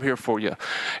anything, I'm here for you.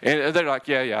 And they're like,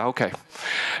 yeah, okay.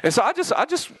 And so I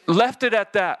just left it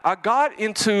at that. I got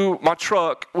into my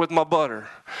truck with my butter.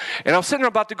 And I was sitting there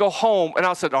about to go home. And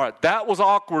I said, all right, that was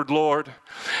awkward, Lord.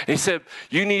 And he said,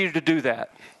 you needed to do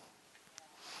that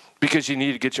because you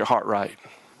need to get your heart right.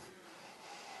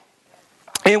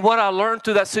 And what I learned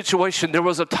through that situation, there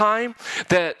was a time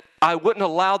that I wouldn't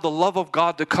allow the love of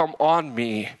God to come on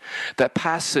me that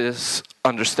passes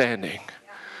understanding.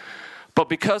 But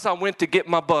because I went to get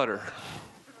my butter,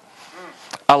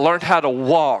 I learned how to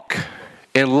walk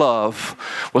in love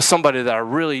with somebody that I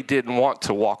really didn't want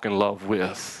to walk in love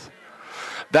with.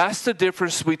 That's the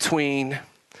difference between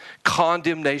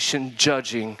condemnation,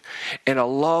 judging, and a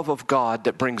love of God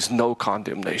that brings no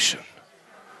condemnation.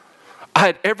 I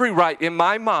had every right in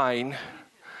my mind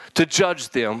to judge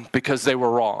them because they were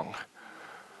wrong.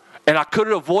 And I could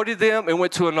have avoided them and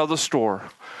went to another store.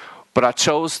 But I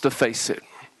chose to face it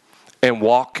and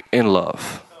walk in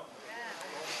love.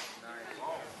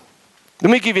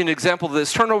 Let me give you an example of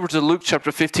this. Turn over to Luke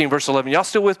chapter 15, verse 11. Y'all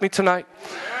still with me tonight?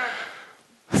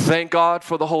 Thank God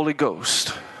for the Holy Ghost.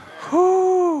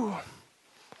 Whew.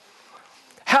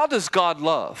 How does God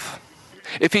love?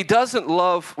 If he doesn't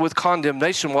love with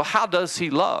condemnation, well, how does he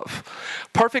love?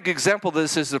 Perfect example of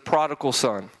this is the prodigal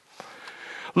son.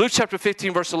 Luke chapter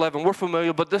 15, verse 11. We're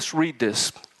familiar, but let's read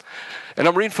this. And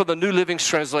I'm reading from the New Living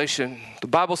Translation. The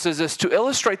Bible says this, to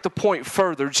illustrate the point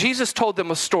further, Jesus told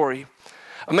them a story.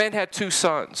 A man had two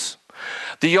sons.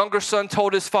 The younger son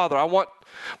told his father, I want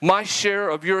my share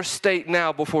of your estate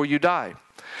now before you die.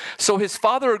 So his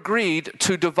father agreed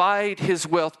to divide his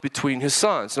wealth between his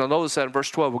sons. Now notice that in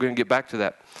verse 12, we're going to get back to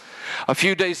that. A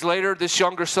few days later, this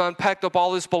younger son packed up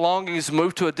all his belongings and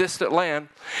moved to a distant land.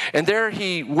 And there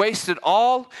he wasted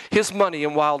all his money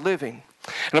in wild living.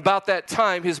 And about that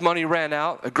time, his money ran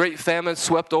out. A great famine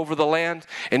swept over the land,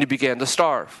 and he began to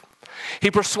starve.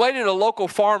 He persuaded a local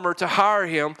farmer to hire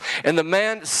him, and the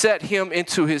man set him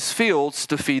into his fields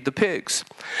to feed the pigs.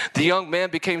 The young man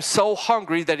became so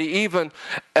hungry that he even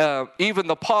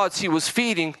the pods he was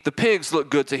feeding the pigs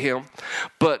looked good to him,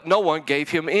 but no one gave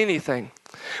him anything.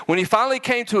 When he finally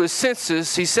came to his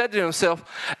senses, he said to himself,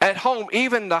 at home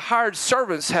even the hired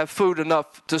servants have food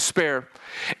enough to spare,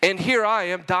 and here I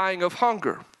am dying of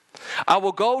hunger. I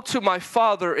will go to my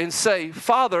father and say,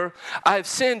 Father, I have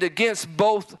sinned against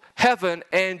both heaven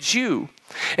and you,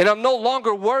 and I'm no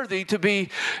longer worthy of being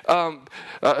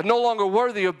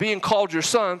called your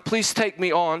son. Please take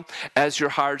me on as your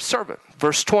hired servant.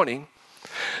 Verse 20.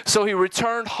 So he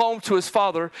returned home to his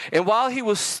father, and while he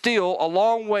was still a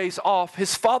long ways off,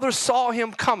 his father saw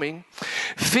him coming.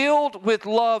 Filled with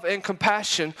love and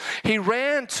compassion, he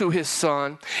ran to his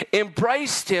son,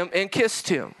 embraced him, and kissed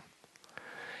him.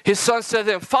 His son said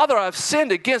to him, Father, I have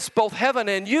sinned against both heaven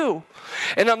and you,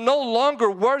 and I'm no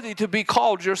longer worthy to be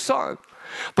called your son.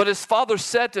 But his father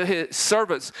said to his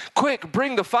servants, quick,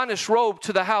 bring the finest robe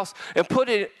to the house and put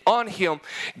it on him.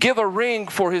 Give a ring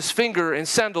for his finger and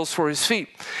sandals for his feet.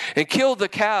 And kill the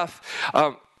calf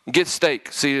Get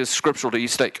steak. See, it's scriptural to eat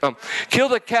steak. Kill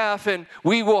the calf, and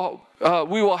we will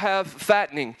have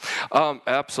fattening.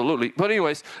 Absolutely. But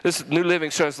anyways, this is New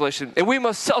Living Translation. And we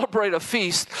must celebrate a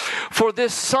feast, for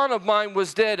this son of mine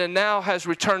was dead and now has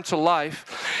returned to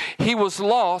life. He was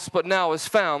lost, but now is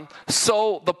found.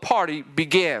 So the party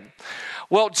began.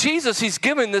 Well, Jesus, he's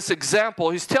giving this example.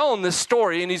 He's telling this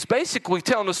story, and he's basically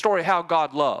telling the story how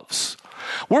God loves.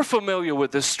 We're familiar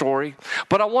with this story,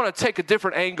 but I want to take a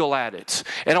different angle at it.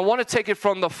 And I want to take it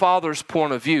from the Father's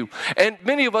point of view. And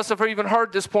many of us have even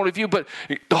heard this point of view, but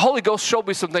the Holy Ghost showed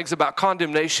me some things about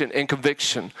condemnation and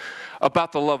conviction,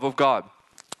 about the love of God.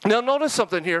 Now, notice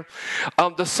something here.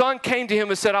 The son came to him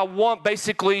and said, I want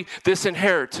basically this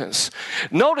inheritance.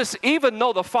 Notice, even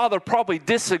though the father probably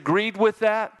disagreed with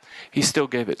that, he still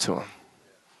gave it to him.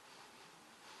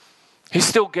 He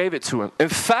still gave it to him. In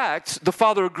fact, the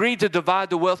father agreed to divide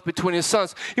the wealth between his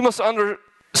sons. You must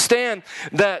understand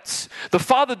that the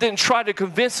father didn't try to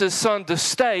convince his son to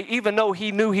stay, even though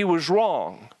he knew he was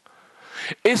wrong.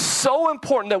 It's so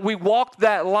important that we walk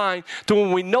that line to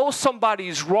when we know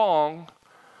somebody's wrong.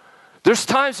 There's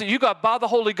times that you got by the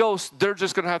Holy Ghost, they're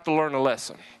just going to have to learn a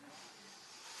lesson.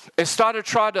 Instead of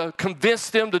trying to convince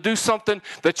them to do something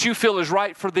that you feel is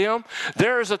right for them,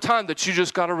 there is a time that you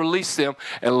just got to release them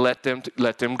and let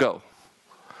them go.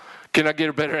 Can I get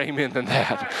a better amen than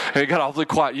that? And it got awfully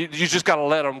quiet. You just got to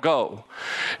let them go.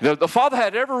 The father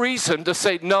had every reason to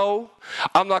say, no,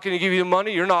 I'm not going to give you the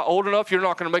money. You're not old enough. You're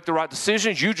not going to make the right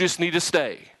decisions. You just need to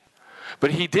stay.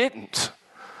 But he didn't.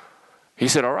 He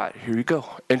said, all right, here you go,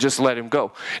 and just let him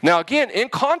go. Now, again, in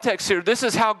context here, this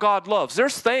is how God loves.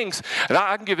 There's things, and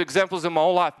I can give examples in my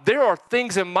own life. There are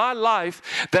things in my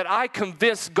life that I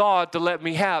convinced God to let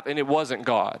me have, and it wasn't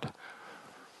God.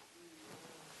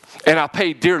 And I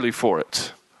paid dearly for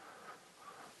it.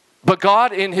 But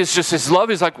God, in his love,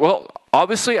 he's like, well,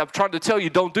 obviously, I've tried to tell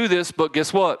you, don't do this, but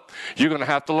guess what? You're going to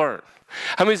have to learn.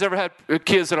 How many's ever had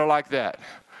kids that are like that?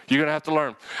 You're going to have to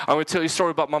learn. I'm going to tell you a story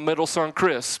about my middle son,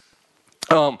 Chris.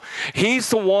 He's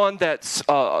the one that's,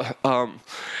 well,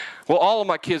 all of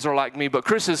my kids are like me, but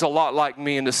Chris is a lot like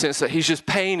me in the sense that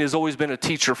pain has always been a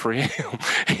teacher for him.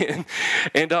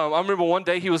 and I remember one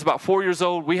day he was about 4 years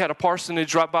old. We had a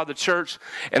parsonage right by the church,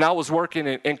 and I was working.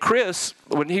 And Chris,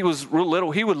 when he was real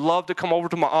little, he would love to come over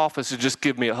to my office and just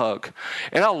give me a hug.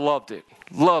 And I loved it.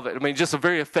 Love it. I mean, just a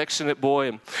very affectionate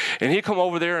boy. And he'd come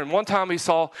over there, and one time he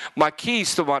saw my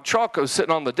keys to my truck. I was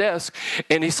sitting on the desk,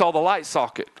 and he saw the light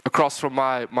socket across from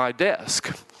my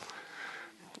desk.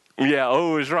 Yeah,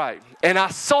 oh, it's right. And I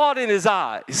saw it in his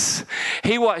eyes.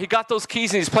 He got those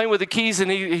keys, and he's playing with the keys, and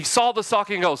he saw the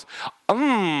socket and goes,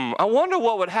 I wonder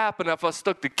what would happen if I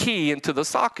stuck the key into the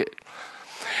socket.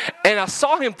 And I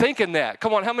saw him thinking that.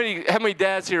 Come on, how many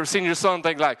dads here have seen your son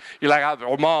think like,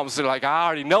 or moms are like, I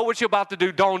already know what you're about to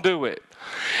do, don't do it.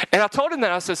 And I told him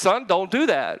that. I said, son, don't do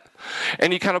that.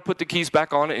 And he kind of put the keys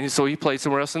back on it, and so he played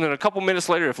somewhere else. And then a couple minutes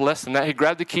later, if less than that, he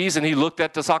grabbed the keys and he looked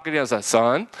at the socket and I said,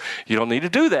 son, you don't need to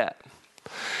do that.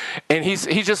 And he's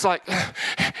just like,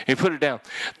 he put it down.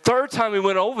 Third time he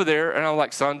went over there, and I'm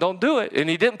like, son, don't do it. And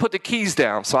he didn't put the keys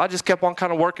down. So I just kept on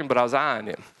kind of working, but I was eyeing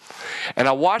him. And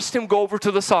I watched him go over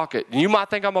to the socket. And you might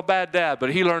think I'm a bad dad,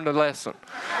 but he learned a lesson.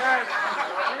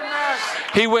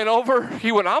 He went over,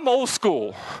 I'm old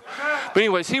school. But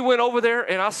anyways, he went over there,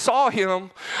 and I saw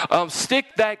him stick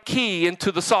that key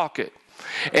into the socket.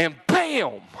 And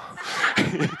bam!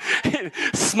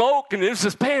 Smoke, and it was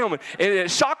just bam. And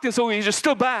it shocked him, so he just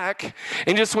stood back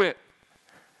and just went.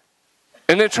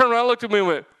 And then turned around, looked at me and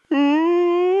went,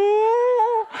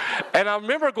 ooh. And I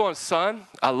remember going, son,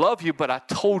 I love you, but I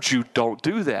told you don't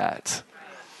do that.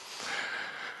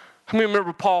 Let me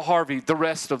remember Paul Harvey, the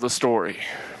rest of the story.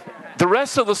 The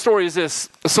rest of the story is this.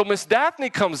 So Miss Daphne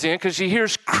comes in because she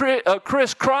hears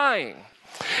Chris crying.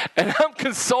 And I'm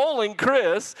consoling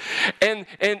Chris. And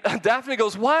Daphne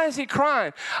goes, why is he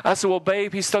crying? I said, well,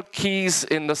 babe, he stuck keys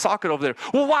in the socket over there.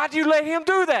 Well, why'd you let him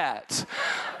do that?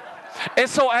 And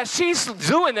so as she's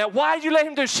doing that, why'd you let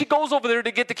him do it? She goes over there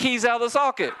to get the keys out of the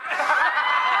socket.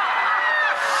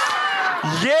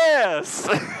 Yes.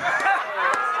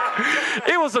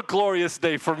 It was a glorious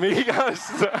day for me.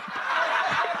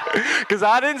 Because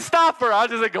I didn't stop her. I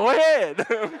just said, go ahead.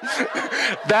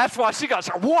 That's why she got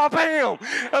shot. Whoa, bam.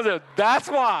 I said, that's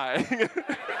why.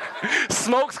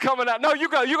 Smoke's coming out. No, you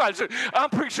got. I'm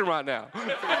preaching right now.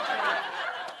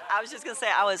 I was just going to say,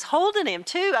 I was holding him,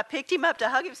 too. I picked him up to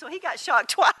hug him, so he got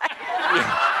shocked twice.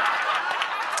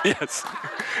 Yes.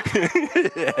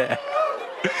 Yeah.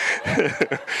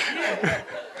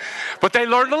 But they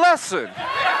learned a lesson.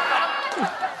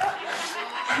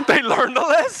 They learned a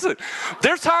lesson.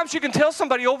 There's times you can tell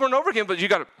somebody over and over again, but you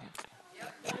got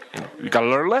to, You got to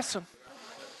learn a lesson.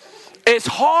 It's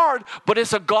hard, but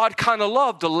it's a God kind of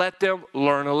love to let them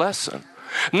learn a lesson.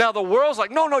 Now the world's like,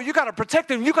 no, you got to protect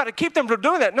them. You got to keep them from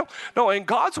doing that. No, in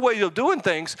God's way of doing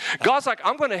things, God's like,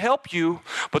 I'm going to help you,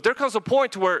 but there comes a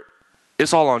point to where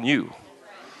it's all on you.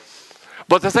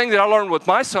 But the thing that I learned with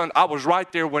my son, I was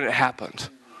right there when it happened.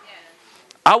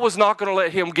 I was not going to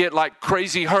let him get like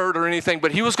crazy hurt or anything,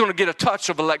 but he was going to get a touch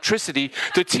of electricity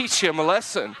to teach him a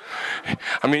lesson.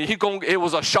 I mean, it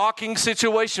was a shocking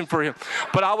situation for him,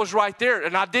 but I was right there,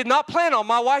 and I did not plan on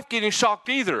my wife getting shocked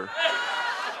either.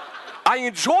 I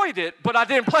enjoyed it, but I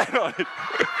didn't plan on it.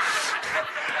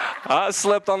 I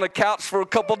slept on the couch for a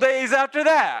couple days after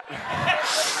that.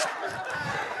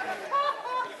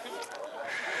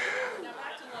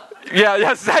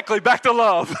 Yeah, exactly. Back to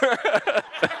love.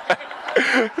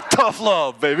 Tough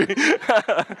love, baby.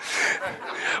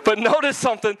 But notice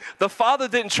something. The father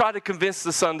didn't try to convince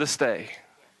the son to stay.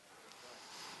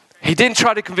 He didn't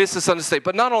try to convince the son to stay.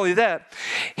 But not only that,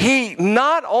 he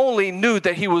not only knew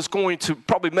that he was going to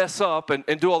probably mess up and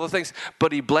do all the things,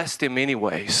 but he blessed him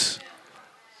anyways.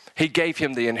 He gave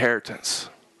him the inheritance.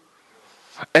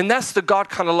 And that's the God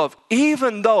kind of love.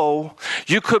 Even though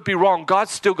you could be wrong,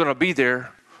 God's still going to be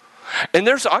there. And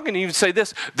I'm going to even say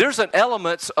this, there's an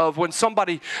element of when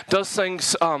somebody does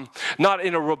things not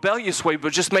in a rebellious way,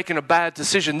 but just making a bad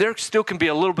decision, there still can be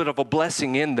a little bit of a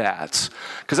blessing in that.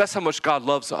 Because that's how much God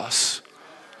loves us.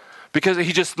 Because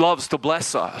he just loves to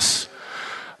bless us.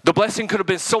 The blessing could have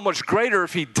been so much greater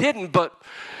if he didn't, but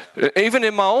even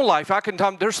in my own life,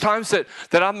 there's times that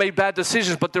I made bad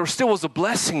decisions, but there still was a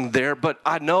blessing there. But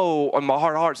I know in my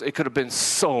heart of hearts, it could have been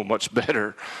so much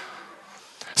better.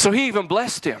 So he even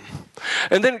blessed him.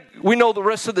 And then we know the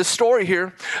rest of the story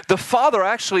here. The father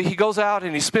actually, he goes out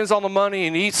and he spends all the money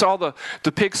and he eats all the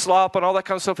pig slop and all that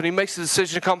kind of stuff, and he makes the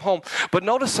decision to come home. But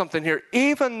notice something here.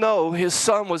 Even though his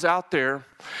son was out there,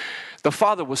 the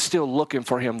father was still looking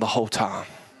for him the whole time.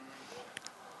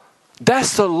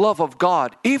 That's the love of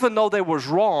God. Even though they was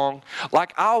wrong,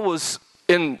 like I was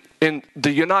in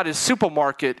the United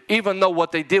Supermarket, even though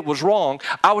what they did was wrong,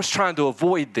 I was trying to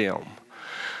avoid them.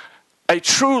 A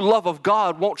true love of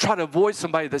God won't try to avoid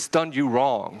somebody that's done you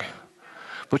wrong,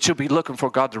 but you'll be looking for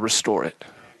God to restore it.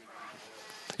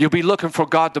 You'll be looking for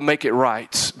God to make it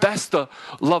right. That's the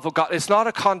love of God. It's not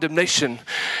a condemnation.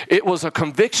 It was a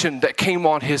conviction that came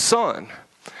on his son.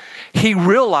 He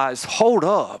realized, hold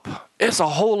up, it's a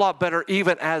whole lot better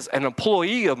even as an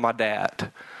employee of my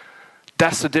dad.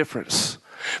 That's the difference.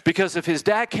 Because if his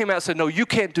dad came out and said, no, you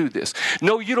can't do this.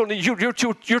 No, you don't need, you're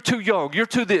too young. You're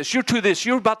too this. You're too this.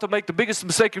 You're about to make the biggest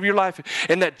mistake of your life.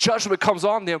 And that judgment comes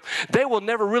on them. They will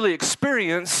never really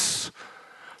experience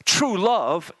true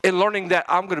love in learning that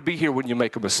I'm going to be here when you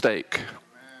make a mistake.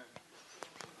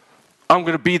 I'm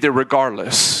going to be there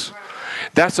regardless.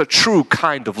 That's a true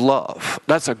kind of love.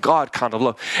 That's a God kind of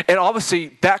love. And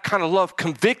obviously that kind of love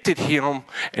convicted him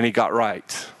and he got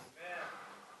right.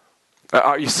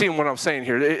 Are you seeing what I'm saying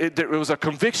here? It was a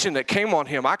conviction that came on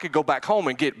him. I could go back home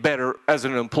and get better as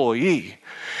an employee.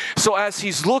 So as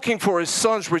he's looking for his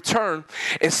son's return,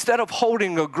 instead of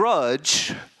holding a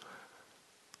grudge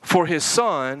for his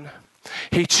son,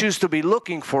 he chose to be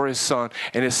looking for his son,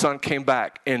 and his son came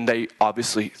back, and they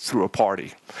obviously threw a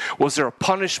party. Was there a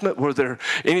punishment? Was there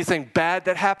anything bad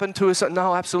that happened to his son?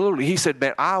 No, absolutely. He said,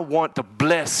 man, I want to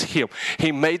bless him.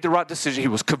 He made the right decision. He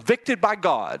was convicted by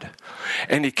God,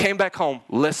 and he came back home.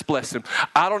 Let's bless him.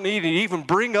 I don't need to even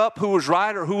bring up who was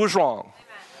right or who was wrong.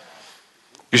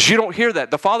 Because you don't hear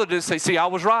that. The father didn't say, see, I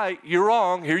was right. You're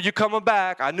wrong. Here you coming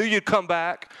back. I knew you'd come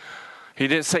back. He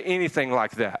didn't say anything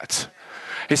like that.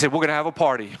 He said, we're going to have a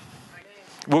party.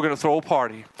 We're going to throw a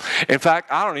party. In fact,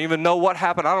 I don't even know what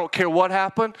happened. I don't care what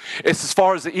happened. It's as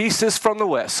far as the east is from the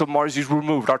west. So Mars, you've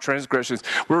removed our transgressions.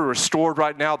 We're restored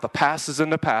right now. The past is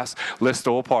in the past. Let's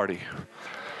throw a party.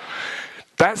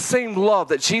 That same love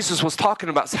that Jesus was talking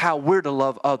about is how we're to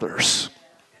love others.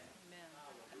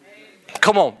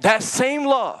 Come on, that same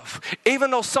love, even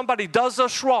though somebody does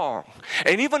us wrong,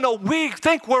 and even though we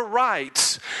think we're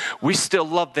right, we still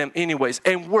love them anyways.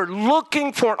 And we're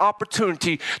looking for an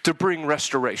opportunity to bring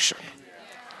restoration.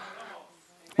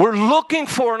 We're looking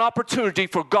for an opportunity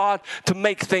for God to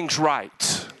make things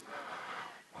right.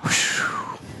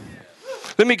 Whew.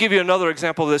 Let me give you another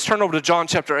example of this. Turn over to John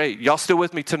chapter 8. Y'all still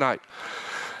with me tonight?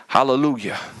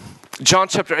 Hallelujah. John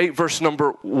chapter 8, verse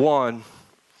number 1.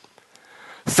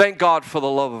 Thank God for the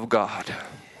love of God.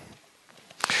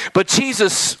 But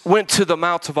Jesus went to the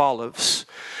Mount of Olives.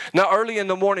 Now early in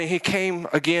the morning he came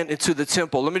again into the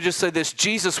temple. Let me just say this.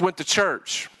 Jesus went to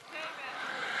church.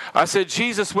 I said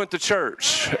Jesus went to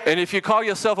church. And if you call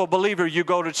yourself a believer, you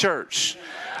go to church.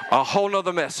 A whole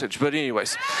nother message, but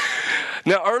anyways.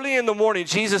 Now, early in the morning,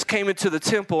 Jesus came into the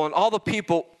temple, and all the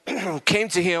people came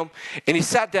to him, and he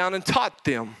sat down and taught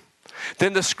them.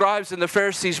 Then the scribes and the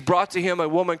Pharisees brought to him a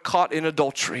woman caught in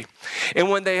adultery. And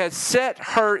when they had set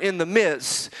her in the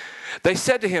midst, they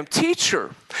said to him,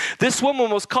 "Teacher, this woman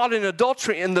was caught in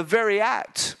adultery in the very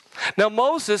act. Now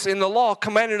Moses in the law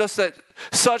commanded us that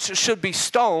such should be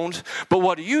stoned, but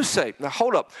what do you say?" Now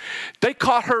hold up. They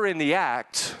caught her in the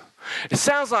act. It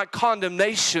sounds like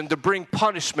condemnation to bring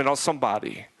punishment on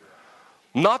somebody.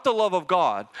 Not the love of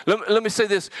God. Let me say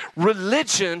this.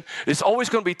 Religion is always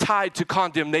going to be tied to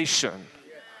condemnation.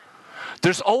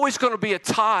 There's always going to be a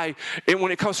tie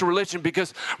when it comes to religion,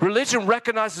 because religion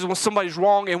recognizes when somebody's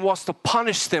wrong and wants to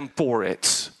punish them for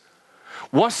it.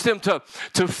 Wants them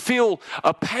to feel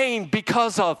a pain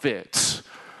because of it.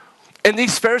 And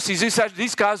these Pharisees,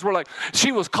 these guys were like,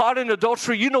 she was caught in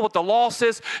adultery. You know what the law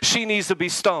says? She needs to be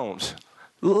stoned.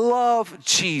 Love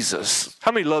Jesus.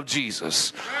 How many love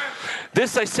Jesus?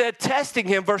 This they said, testing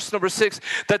him, verse number 6,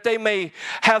 that they may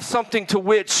have something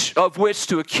of which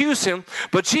to accuse him.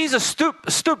 But Jesus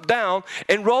stooped down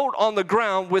and wrote on the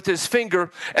ground with his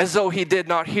finger as though he did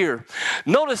not hear.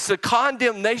 Notice the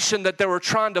condemnation that they were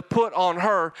trying to put on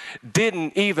her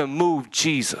didn't even move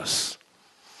Jesus.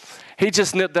 He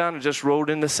just knelt down and just wrote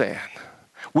in the sand.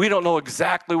 We don't know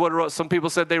exactly what it was. Some people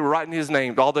said they were writing his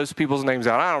name, all those people's names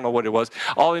out. I don't know what it was.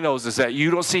 All he knows is that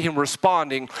you don't see him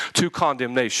responding to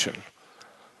condemnation.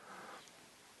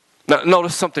 Now,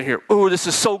 notice something here. Ooh, this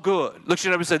is so good. Look at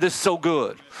your neighbor and say, this is so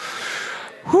good.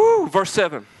 Whew, verse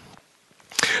 7.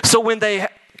 So when they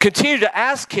continued to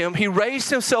ask him, he raised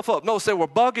himself up. Notice they were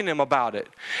bugging him about it.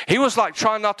 He was like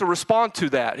trying not to respond to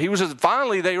that. He was just,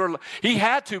 finally he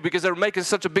had to, because they were making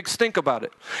such a big stink about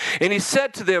it. And he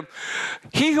said to them,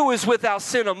 "He who is without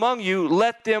sin among you,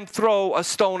 let them throw a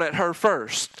stone at her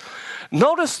first."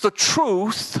 Notice the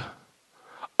truth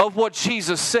of what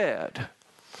Jesus said.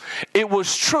 It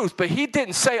was truth, but he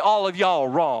didn't say all of y'all are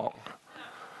wrong.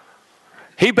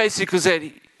 He basically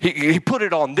said, he put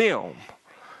it on them.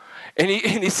 And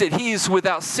he said, "He is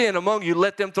without sin among you,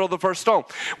 let them throw the first stone."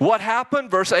 What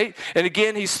happened? Verse 8, and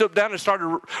again he stooped down and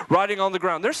started writing on the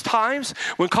ground. There's times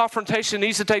when confrontation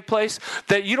needs to take place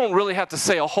that you don't really have to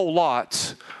say a whole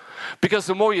lot, because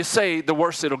the more you say, the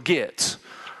worse it'll get.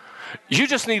 You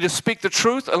just need to speak the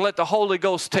truth and let the Holy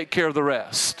Ghost take care of the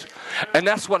rest. And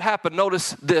that's what happened.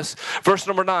 Notice this, verse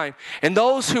number 9. And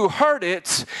those who heard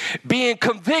it, being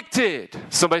convicted,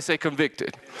 somebody say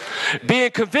convicted,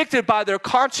 being convicted by their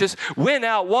conscience, went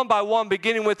out one by one,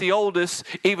 beginning with the oldest,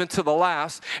 even to the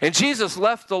last. And Jesus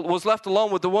was left alone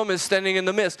with the woman standing in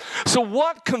the midst. So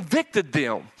what convicted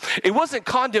them? It wasn't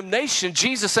condemnation.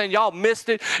 Jesus saying, y'all missed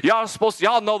it.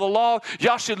 Y'all know the law.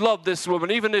 Y'all should love this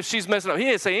woman, even if she's messing up. He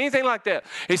didn't say anything like that.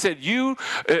 He said, you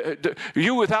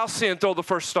without sin, throw the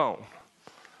first stone.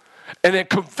 And then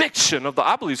conviction of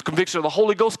the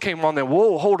Holy Ghost came on them.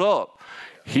 Whoa, hold up.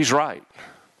 He's right.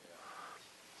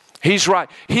 He's right.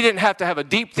 He didn't have to have a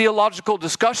deep theological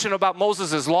discussion about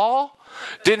Moses' law.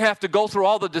 Didn't have to go through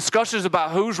all the discussions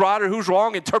about who's right or who's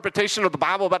wrong, interpretation of the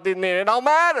Bible, but it don't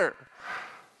matter.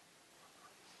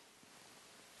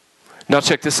 Now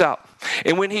check this out.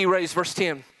 And when he raised, verse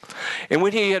 10, and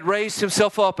when he had raised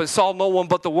himself up and saw no one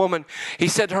but the woman, he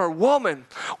said to her, "Woman,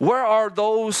 where are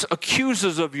those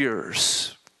accusers of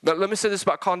yours?" Now, let me say this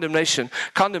about condemnation.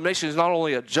 Condemnation is not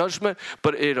only a judgment,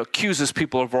 but it accuses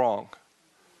people of wrong.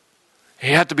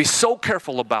 You have to be so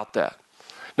careful about that.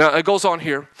 Now, it goes on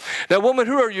here. "Now, woman,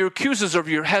 who are your accusers of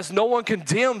you? Has no one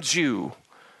condemned you?"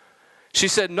 She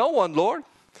said, "No one, Lord."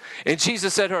 And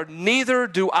Jesus said to her, "Neither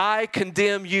do I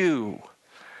condemn you.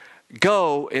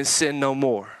 Go and sin no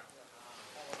more."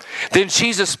 Then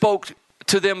Jesus spoke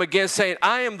to them again, saying,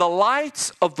 "I am the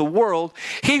light of the world.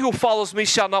 He who follows me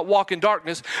shall not walk in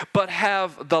darkness, but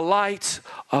have the light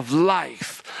of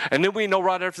life." And then we know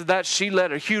right after that, she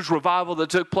led a huge revival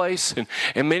that took place,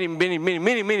 and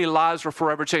many lives were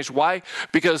forever changed. Why?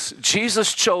 Because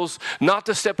Jesus chose not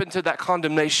to step into that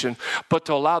condemnation, but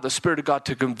to allow the Spirit of God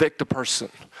to convict the person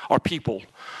or people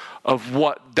of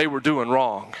what they were doing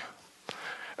wrong.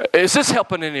 Is this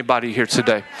helping anybody here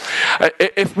today?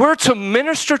 If we're to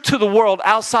minister to the world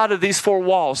outside of these four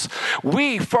walls,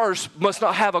 we first must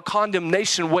not have a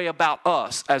condemnation way about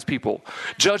us as people,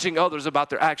 judging others about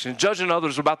their actions, judging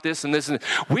others about this and this. And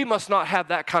we must not have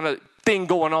that kind of thing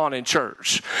going on in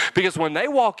church, because when they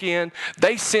walk in,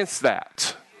 they sense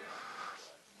that.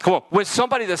 Come on, when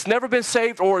somebody that's never been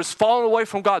saved or has fallen away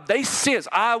from God, they sense,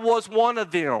 I was one of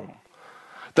them.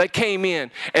 They came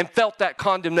in and felt that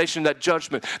condemnation, that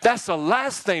judgment. That's the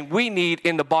last thing we need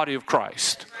in the body of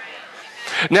Christ.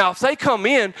 Now, if they come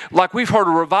in, like we've heard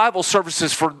of revival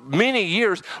services for many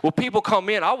years, well, people come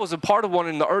in. I was a part of one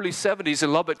in the early 70s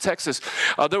in Lubbock, Texas.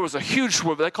 There was a huge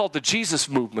movement. They called it the Jesus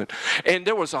movement. And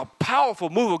there was a powerful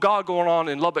move of God going on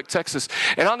in Lubbock, Texas.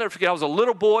 And I'll never forget, I was a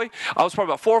little boy. I was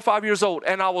probably about 4 or 5 years old.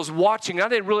 And I was watching. I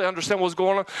didn't really understand what was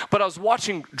going on. But I was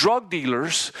watching drug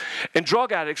dealers and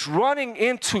drug addicts running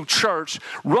into church,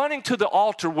 running to the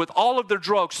altar with all of their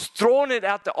drugs, throwing it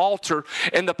at the altar.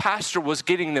 And the pastor was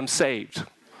getting them saved.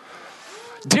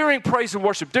 During praise and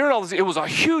worship, during all this, it was a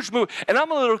huge move. And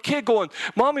I'm a little kid going,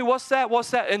 Mommy, what's that? What's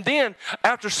that? And then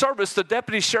after service, the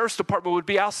deputy sheriff's department would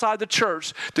be outside the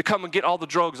church to come and get all the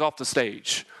drugs off the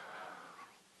stage.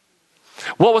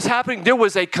 What was happening? There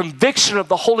was a conviction of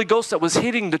the Holy Ghost that was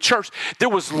hitting the church. There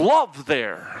was love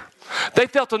there. They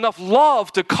felt enough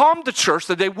love to calm the church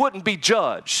that they wouldn't be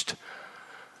judged.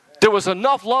 There was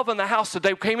enough love in the house that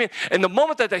they came in. And the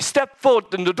moment that they stepped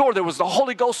foot in the door, there was the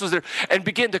Holy Ghost was there and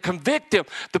began to convict them.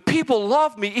 The people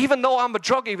love me, even though I'm a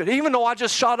drug addict, even though I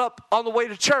just shot up on the way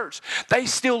to church. They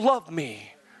still love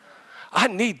me. I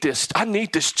need this. I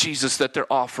need this Jesus that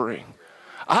they're offering.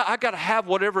 I got to have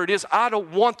whatever it is. I don't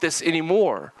want this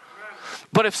anymore.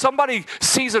 But if somebody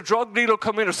sees a drug dealer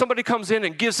come in or somebody comes in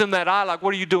and gives them that eye, like,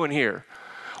 what are you doing here?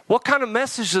 What kind of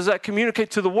message does that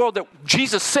communicate to the world that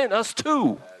Jesus sent us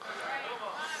to?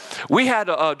 We had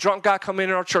a drunk guy come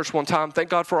in our church one time. Thank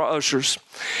God for our ushers.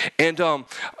 And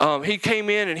he came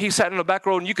in and he sat in the back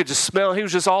row and you could just smell. He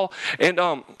was just all,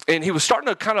 and he was starting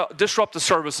to kind of disrupt the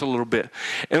service a little bit.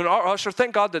 And our usher,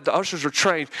 thank God that the ushers are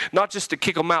trained, not just to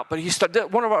kick him out, but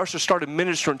one of our ushers started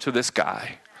ministering to this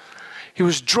guy. He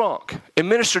was drunk and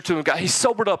ministered to him. He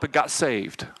sobered up and got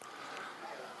saved.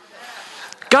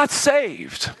 Got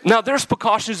saved. Now, there's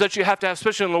precautions that you have to have,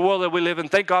 especially in the world that we live in.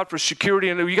 Thank God for security,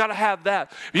 and you got to have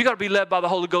that. You got to be led by the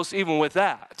Holy Ghost even with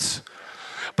that.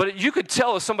 But you could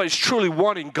tell if somebody's truly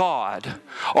wanting God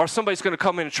or somebody's going to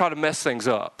come in and try to mess things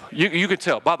up. You could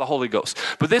tell by the Holy Ghost.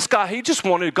 But this guy, he just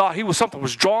wanted God. Something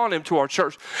was drawing him to our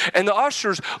church. And the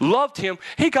ushers loved him.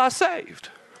 He got saved.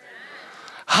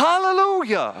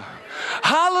 Hallelujah.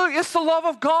 Hallelujah. It's the love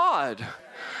of God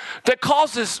that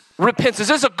causes repentance.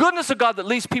 There's a goodness of God that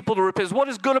leads people to repentance. What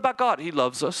is good about God? He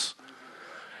loves us.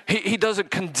 He doesn't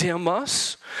condemn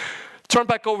us. Turn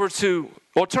over to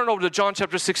John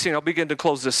chapter 16. I'll begin to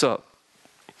close this up.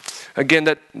 Again,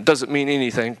 that doesn't mean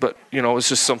anything, but it's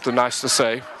just something nice to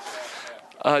say.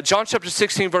 John chapter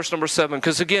 16, verse number 7.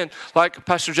 Because again, like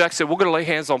Pastor Jack said, we're going to lay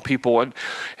hands on people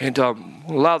and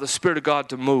allow the Spirit of God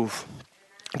to move.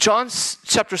 John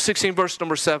chapter 16, verse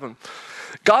number 7.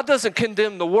 God doesn't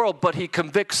condemn the world, but he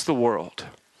convicts the world.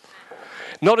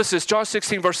 Notice this, John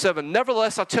 16, verse 7.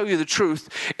 Nevertheless, I tell you the truth.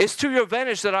 It's to your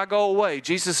advantage that I go away.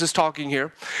 Jesus is talking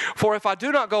here. For if I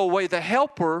do not go away, the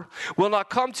Helper will not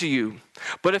come to you.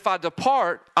 But if I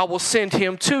depart, I will send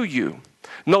him to you.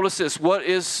 Notice this. What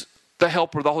is the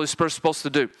Helper, the Holy Spirit, supposed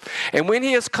to do? And when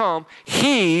he has come,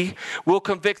 he will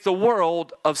convict the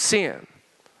world of sin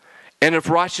and of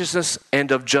righteousness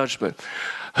and of judgment.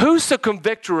 Who's the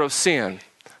convictor of sin?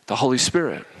 The Holy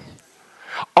Spirit.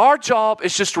 Our job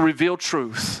is just to reveal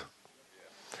truth.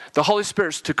 The Holy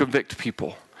Spirit's to convict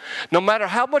people. No matter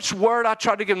how much word I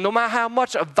try to give them, no matter how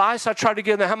much advice I try to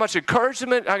give them, how much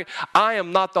encouragement, I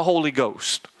am not the Holy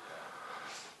Ghost.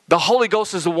 The Holy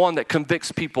Ghost is the one that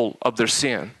convicts people of their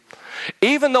sin.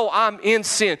 Even though I'm in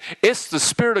sin, it's the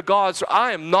Spirit of God. So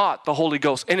I am not the Holy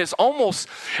Ghost. And it's almost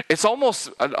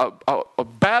a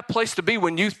bad place to be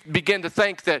when you begin to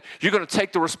think that you're going to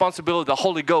take the responsibility of the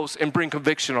Holy Ghost and bring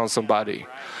conviction on somebody.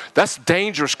 That's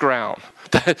dangerous ground.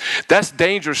 That's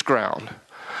dangerous ground.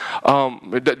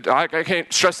 I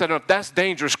can't stress that enough. That's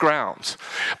dangerous grounds.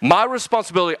 My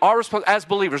responsibility, as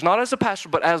believers, not as a pastor,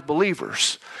 but as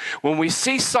believers, when we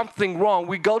see something wrong,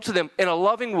 we go to them in a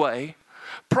loving way.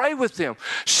 Pray with them.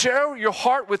 Share your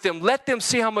heart with them. Let them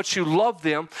see how much you love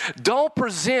them. Don't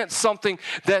present something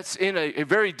that's in a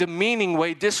very demeaning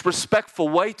way, disrespectful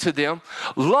way to them.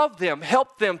 Love them.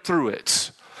 Help them through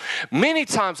it. Many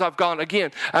times I've gone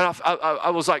again, and I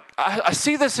was like, I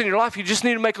see this in your life. You just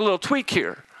need to make a little tweak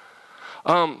here.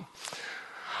 I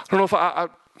don't know if I'm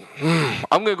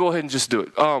going to go ahead and just do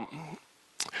it.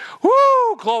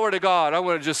 Woo! Glory to God. I'm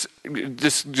going to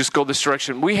just go this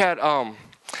direction. We had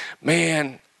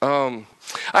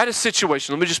I had a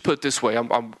situation. Let me just put it this way.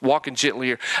 I'm walking gently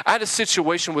here. I had a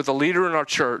situation with a leader in our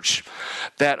church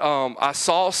that I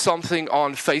saw something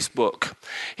on Facebook.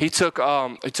 He took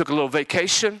a little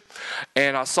vacation,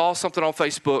 and I saw something on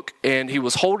Facebook, and he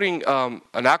was holding an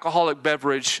alcoholic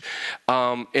beverage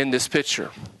in this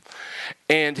picture.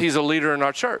 And he's a leader in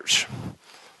our church.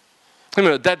 I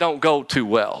mean, that don't go too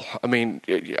well. I mean,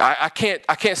 I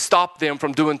can't stop them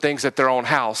from doing things at their own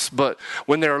house. But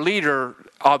when they're a leader,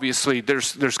 obviously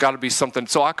there's got to be something.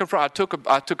 So I took a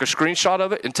screenshot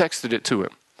of it and texted it to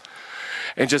him,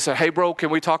 and just said, "Hey, bro, can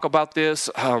we talk about this?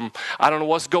 I don't know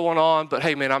what's going on, but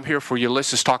hey, man, I'm here for you.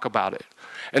 Let's just talk about it."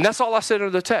 And that's all I said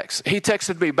in the text. He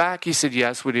texted me back. He said,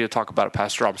 "Yes, we need to talk about it,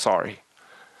 Pastor. I'm sorry."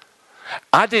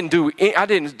 I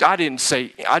didn't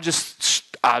say.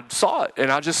 I saw it,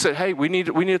 and I just said, "Hey, we need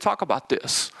to talk about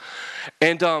this."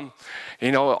 And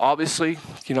obviously,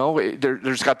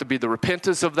 there's got to be the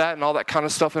repentance of that and all that kind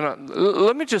of stuff. And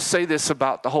let me just say this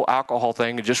about the whole alcohol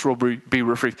thing, and just be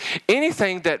real brief.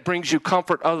 Anything that brings you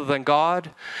comfort other than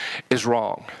God is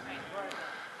wrong.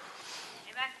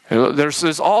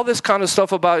 There's all this kind of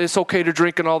stuff about it's okay to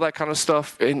drink and all that kind of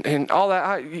stuff and all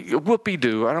that.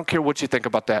 Whoopie-doo. I don't care what you think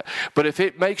about that. But if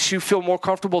it makes you feel more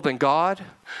comfortable than God,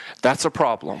 that's a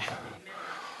problem.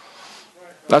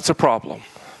 That's a problem.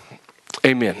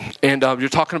 Amen. And you're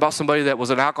talking about somebody that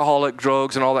was an alcoholic,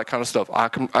 drugs, and all that kind of stuff.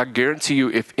 I guarantee you,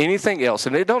 if anything else,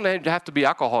 and it don't have to be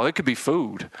alcohol, it could be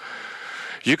food.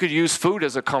 You could use food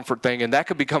as a comfort thing, and that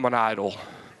could become an idol.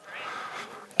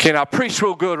 Can I preach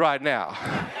real good right now?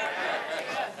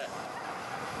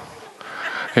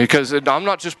 Because I'm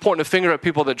not just pointing a finger at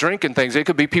people that drink and things. It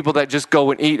could be people that just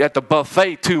go and eat at the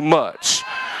buffet too much.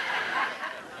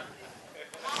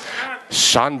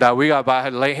 Shanda, we got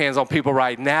to lay hands on people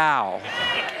right now.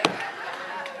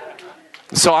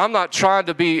 So I'm not trying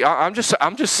to be. I'm just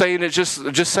saying it.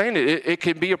 Just saying it. It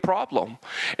can be a problem,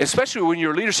 especially when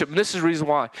you're leadership. And this is the reason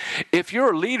why. If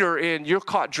you're a leader and you're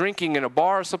caught drinking in a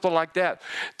bar or something like that,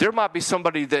 there might be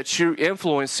somebody that you're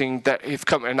influencing that have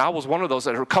come. And I was one of those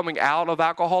that are coming out of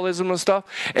alcoholism and stuff.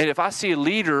 And if I see a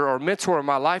leader or a mentor in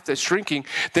my life that's drinking,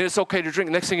 then it's okay to drink.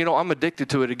 Next thing you know, I'm addicted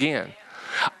to it again.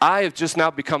 I have just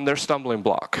now become their stumbling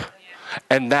block,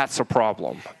 and that's a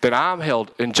problem. Then I'm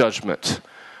held in judgment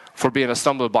for being a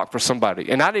stumbling block for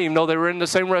somebody. And I didn't even know they were in the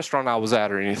same restaurant I was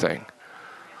at or anything.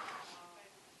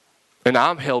 And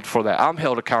I'm held for that. I'm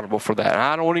held accountable for that. And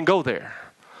I don't even go there.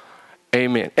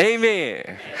 Amen.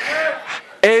 Amen.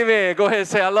 Amen. Go ahead and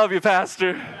say, "I love you,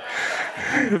 Pastor."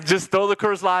 Just throw the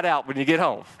Coors Light out when you get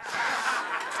home.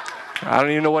 I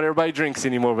don't even know what everybody drinks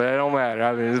anymore, but it don't matter.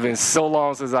 I mean, it's been so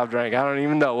long since I've drank. I don't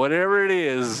even know. Whatever it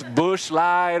is, Bush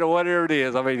Light or whatever it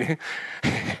is. I mean...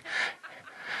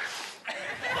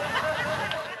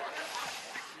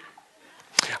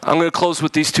 I'm going to close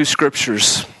with these two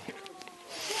scriptures.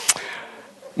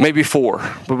 Maybe four,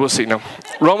 but we'll see. No.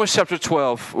 Romans chapter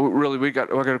 12. Really, we're going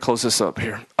to close this up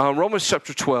here. Romans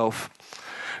chapter 12.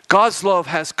 God's love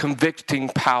has convicting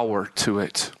power to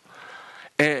it.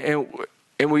 And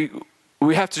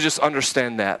we have to just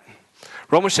understand that.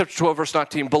 Romans chapter 12, verse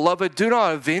 19. Beloved, do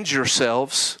not avenge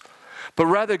yourselves, but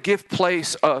rather give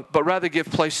place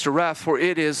to wrath, for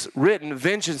it is written,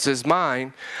 "Vengeance is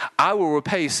mine; I will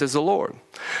repay," says the Lord.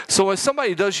 So when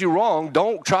somebody does you wrong,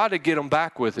 don't try to get them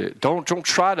back with it. Don't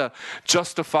try to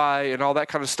justify and all that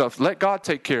kind of stuff. Let God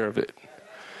take care of it.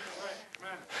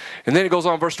 And then it goes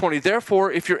on, verse 20.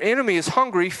 Therefore, if your enemy is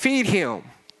hungry, feed him.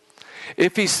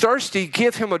 If he's thirsty,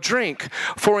 give him a drink.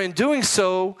 For in doing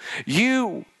so,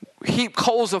 you heap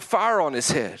coals of fire on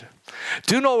his head.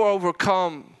 Don't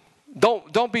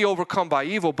be overcome by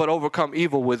evil, but overcome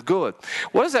evil with good.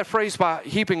 What is that phrase by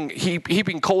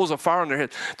heaping coals of fire on their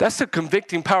head? That's the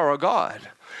convicting power of God.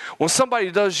 When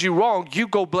somebody does you wrong, you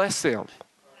go bless them.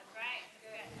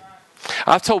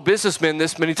 I've told businessmen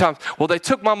this many times. Well, they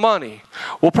took my money.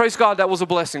 Well, praise God, that was a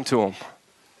blessing to them.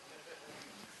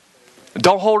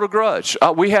 Don't hold a grudge.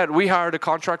 We hired a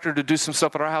contractor to do some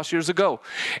stuff at our house years ago,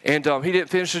 and he didn't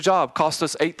finish the job. Cost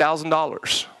us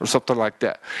 $8,000 or something like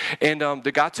that. And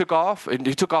the guy took off, and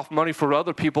he took off money for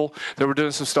other people that were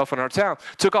doing some stuff in our town.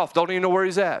 Took off. Don't even know where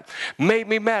he's at. Made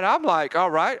me mad. I'm like, all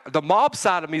right, the mob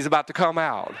side of me is about to come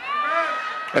out.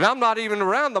 And I'm not even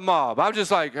around the mob. I'm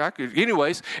just like,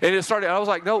 anyways. And it started. I was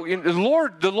like, no.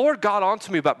 The Lord got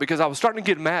onto me about it because I was starting to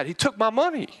get mad. He took my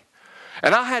money.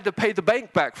 And I had to pay the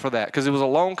bank back for that because it was a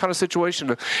loan kind of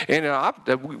situation.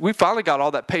 And we finally got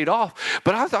all that paid off.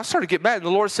 But I started to get mad. And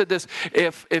the Lord said this,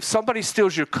 if somebody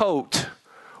steals your coat,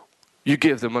 you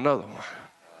give them another one.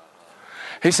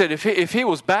 He said, if he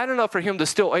was bad enough for him to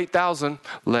steal $8,000,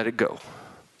 let it go.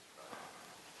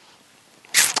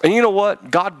 And you know what?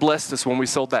 God blessed us when we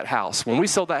sold that house. When we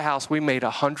sold that house, we made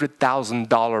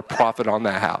 $100,000 profit on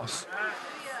that house.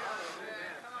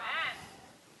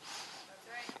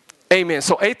 Amen.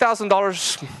 So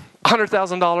 $8,000,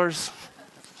 $100,000,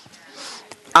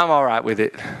 I'm all right with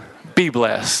it. Be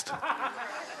blessed.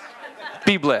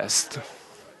 Be blessed.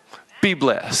 Be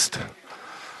blessed.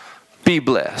 Be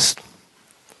blessed.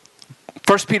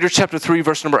 1 Peter chapter 3,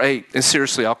 verse number 8. And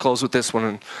seriously, I'll close with this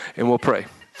one and we'll pray.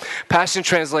 Passion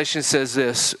Translation says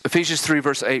this, Ephesians 3,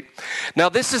 verse 8. Now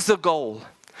this is the goal,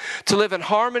 to live in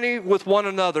harmony with one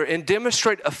another and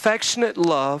demonstrate affectionate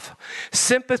love,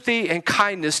 sympathy, and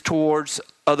kindness towards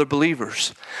other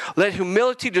believers. Let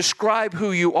humility describe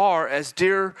who you are as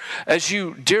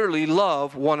you dearly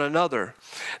love one another.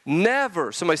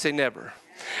 Never, somebody say never.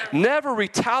 Never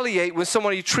retaliate when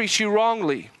somebody treats you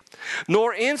wrongly,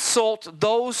 nor insult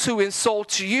those who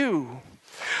insult you,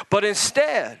 but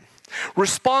instead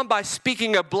respond by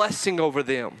speaking a blessing over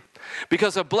them,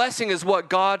 because a blessing is what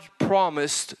God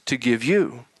promised to give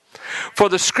you. For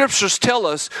the scriptures tell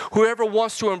us whoever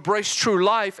wants to embrace true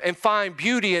life and find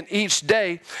beauty in each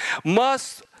day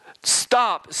must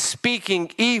stop speaking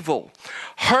evil,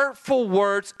 hurtful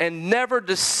words, and never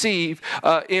deceive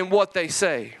in what they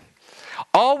say.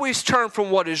 Always turn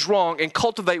from what is wrong and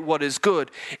cultivate what is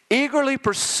good. Eagerly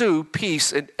pursue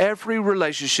peace in every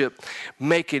relationship,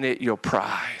 making it your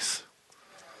prize.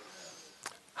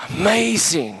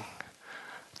 Amazing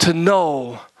to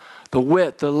know the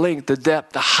width, the length, the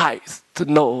depth, the height, to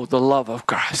know the love of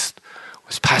Christ,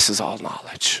 which passes all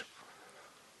knowledge.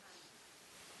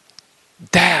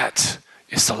 That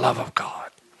is the love of God.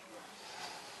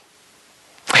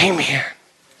 Amen.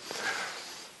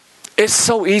 It's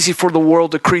so easy for the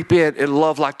world to creep in and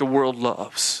love like the world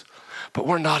loves. But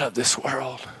we're not of this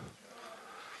world.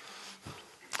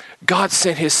 God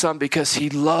sent his son because he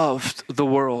loved the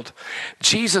world.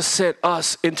 Jesus sent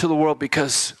us into the world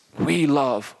because we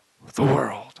love the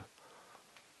world.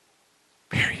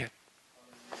 Period.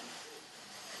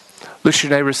 Look at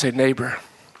your neighbor and say, neighbor,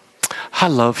 I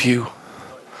love you.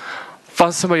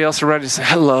 Find somebody else around you and say,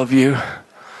 I love you.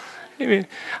 I mean,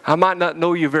 I might not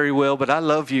know you very well, but I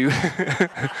love you.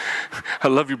 I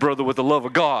love you, brother, with the love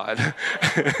of God. I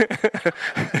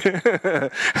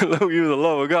love you with the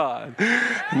love of God.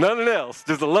 Nothing else,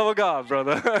 just the love of God,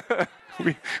 brother.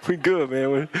 we good,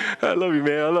 man. I love you,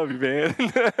 man. I love you, man.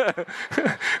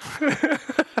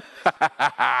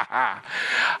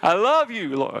 I love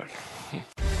you, Lord.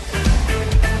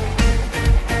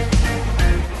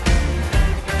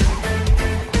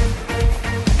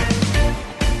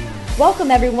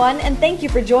 Welcome, everyone, and thank you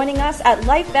for joining us at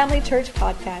Life Family Church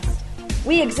Podcast.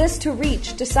 We exist to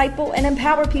reach, disciple, and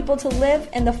empower people to live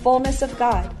in the fullness of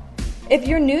God. If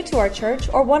you're new to our church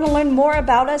or want to learn more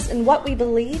about us and what we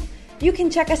believe, you can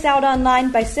check us out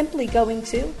online by simply going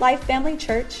to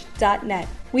lifefamilychurch.net.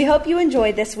 We hope you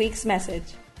enjoyed this week's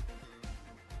message.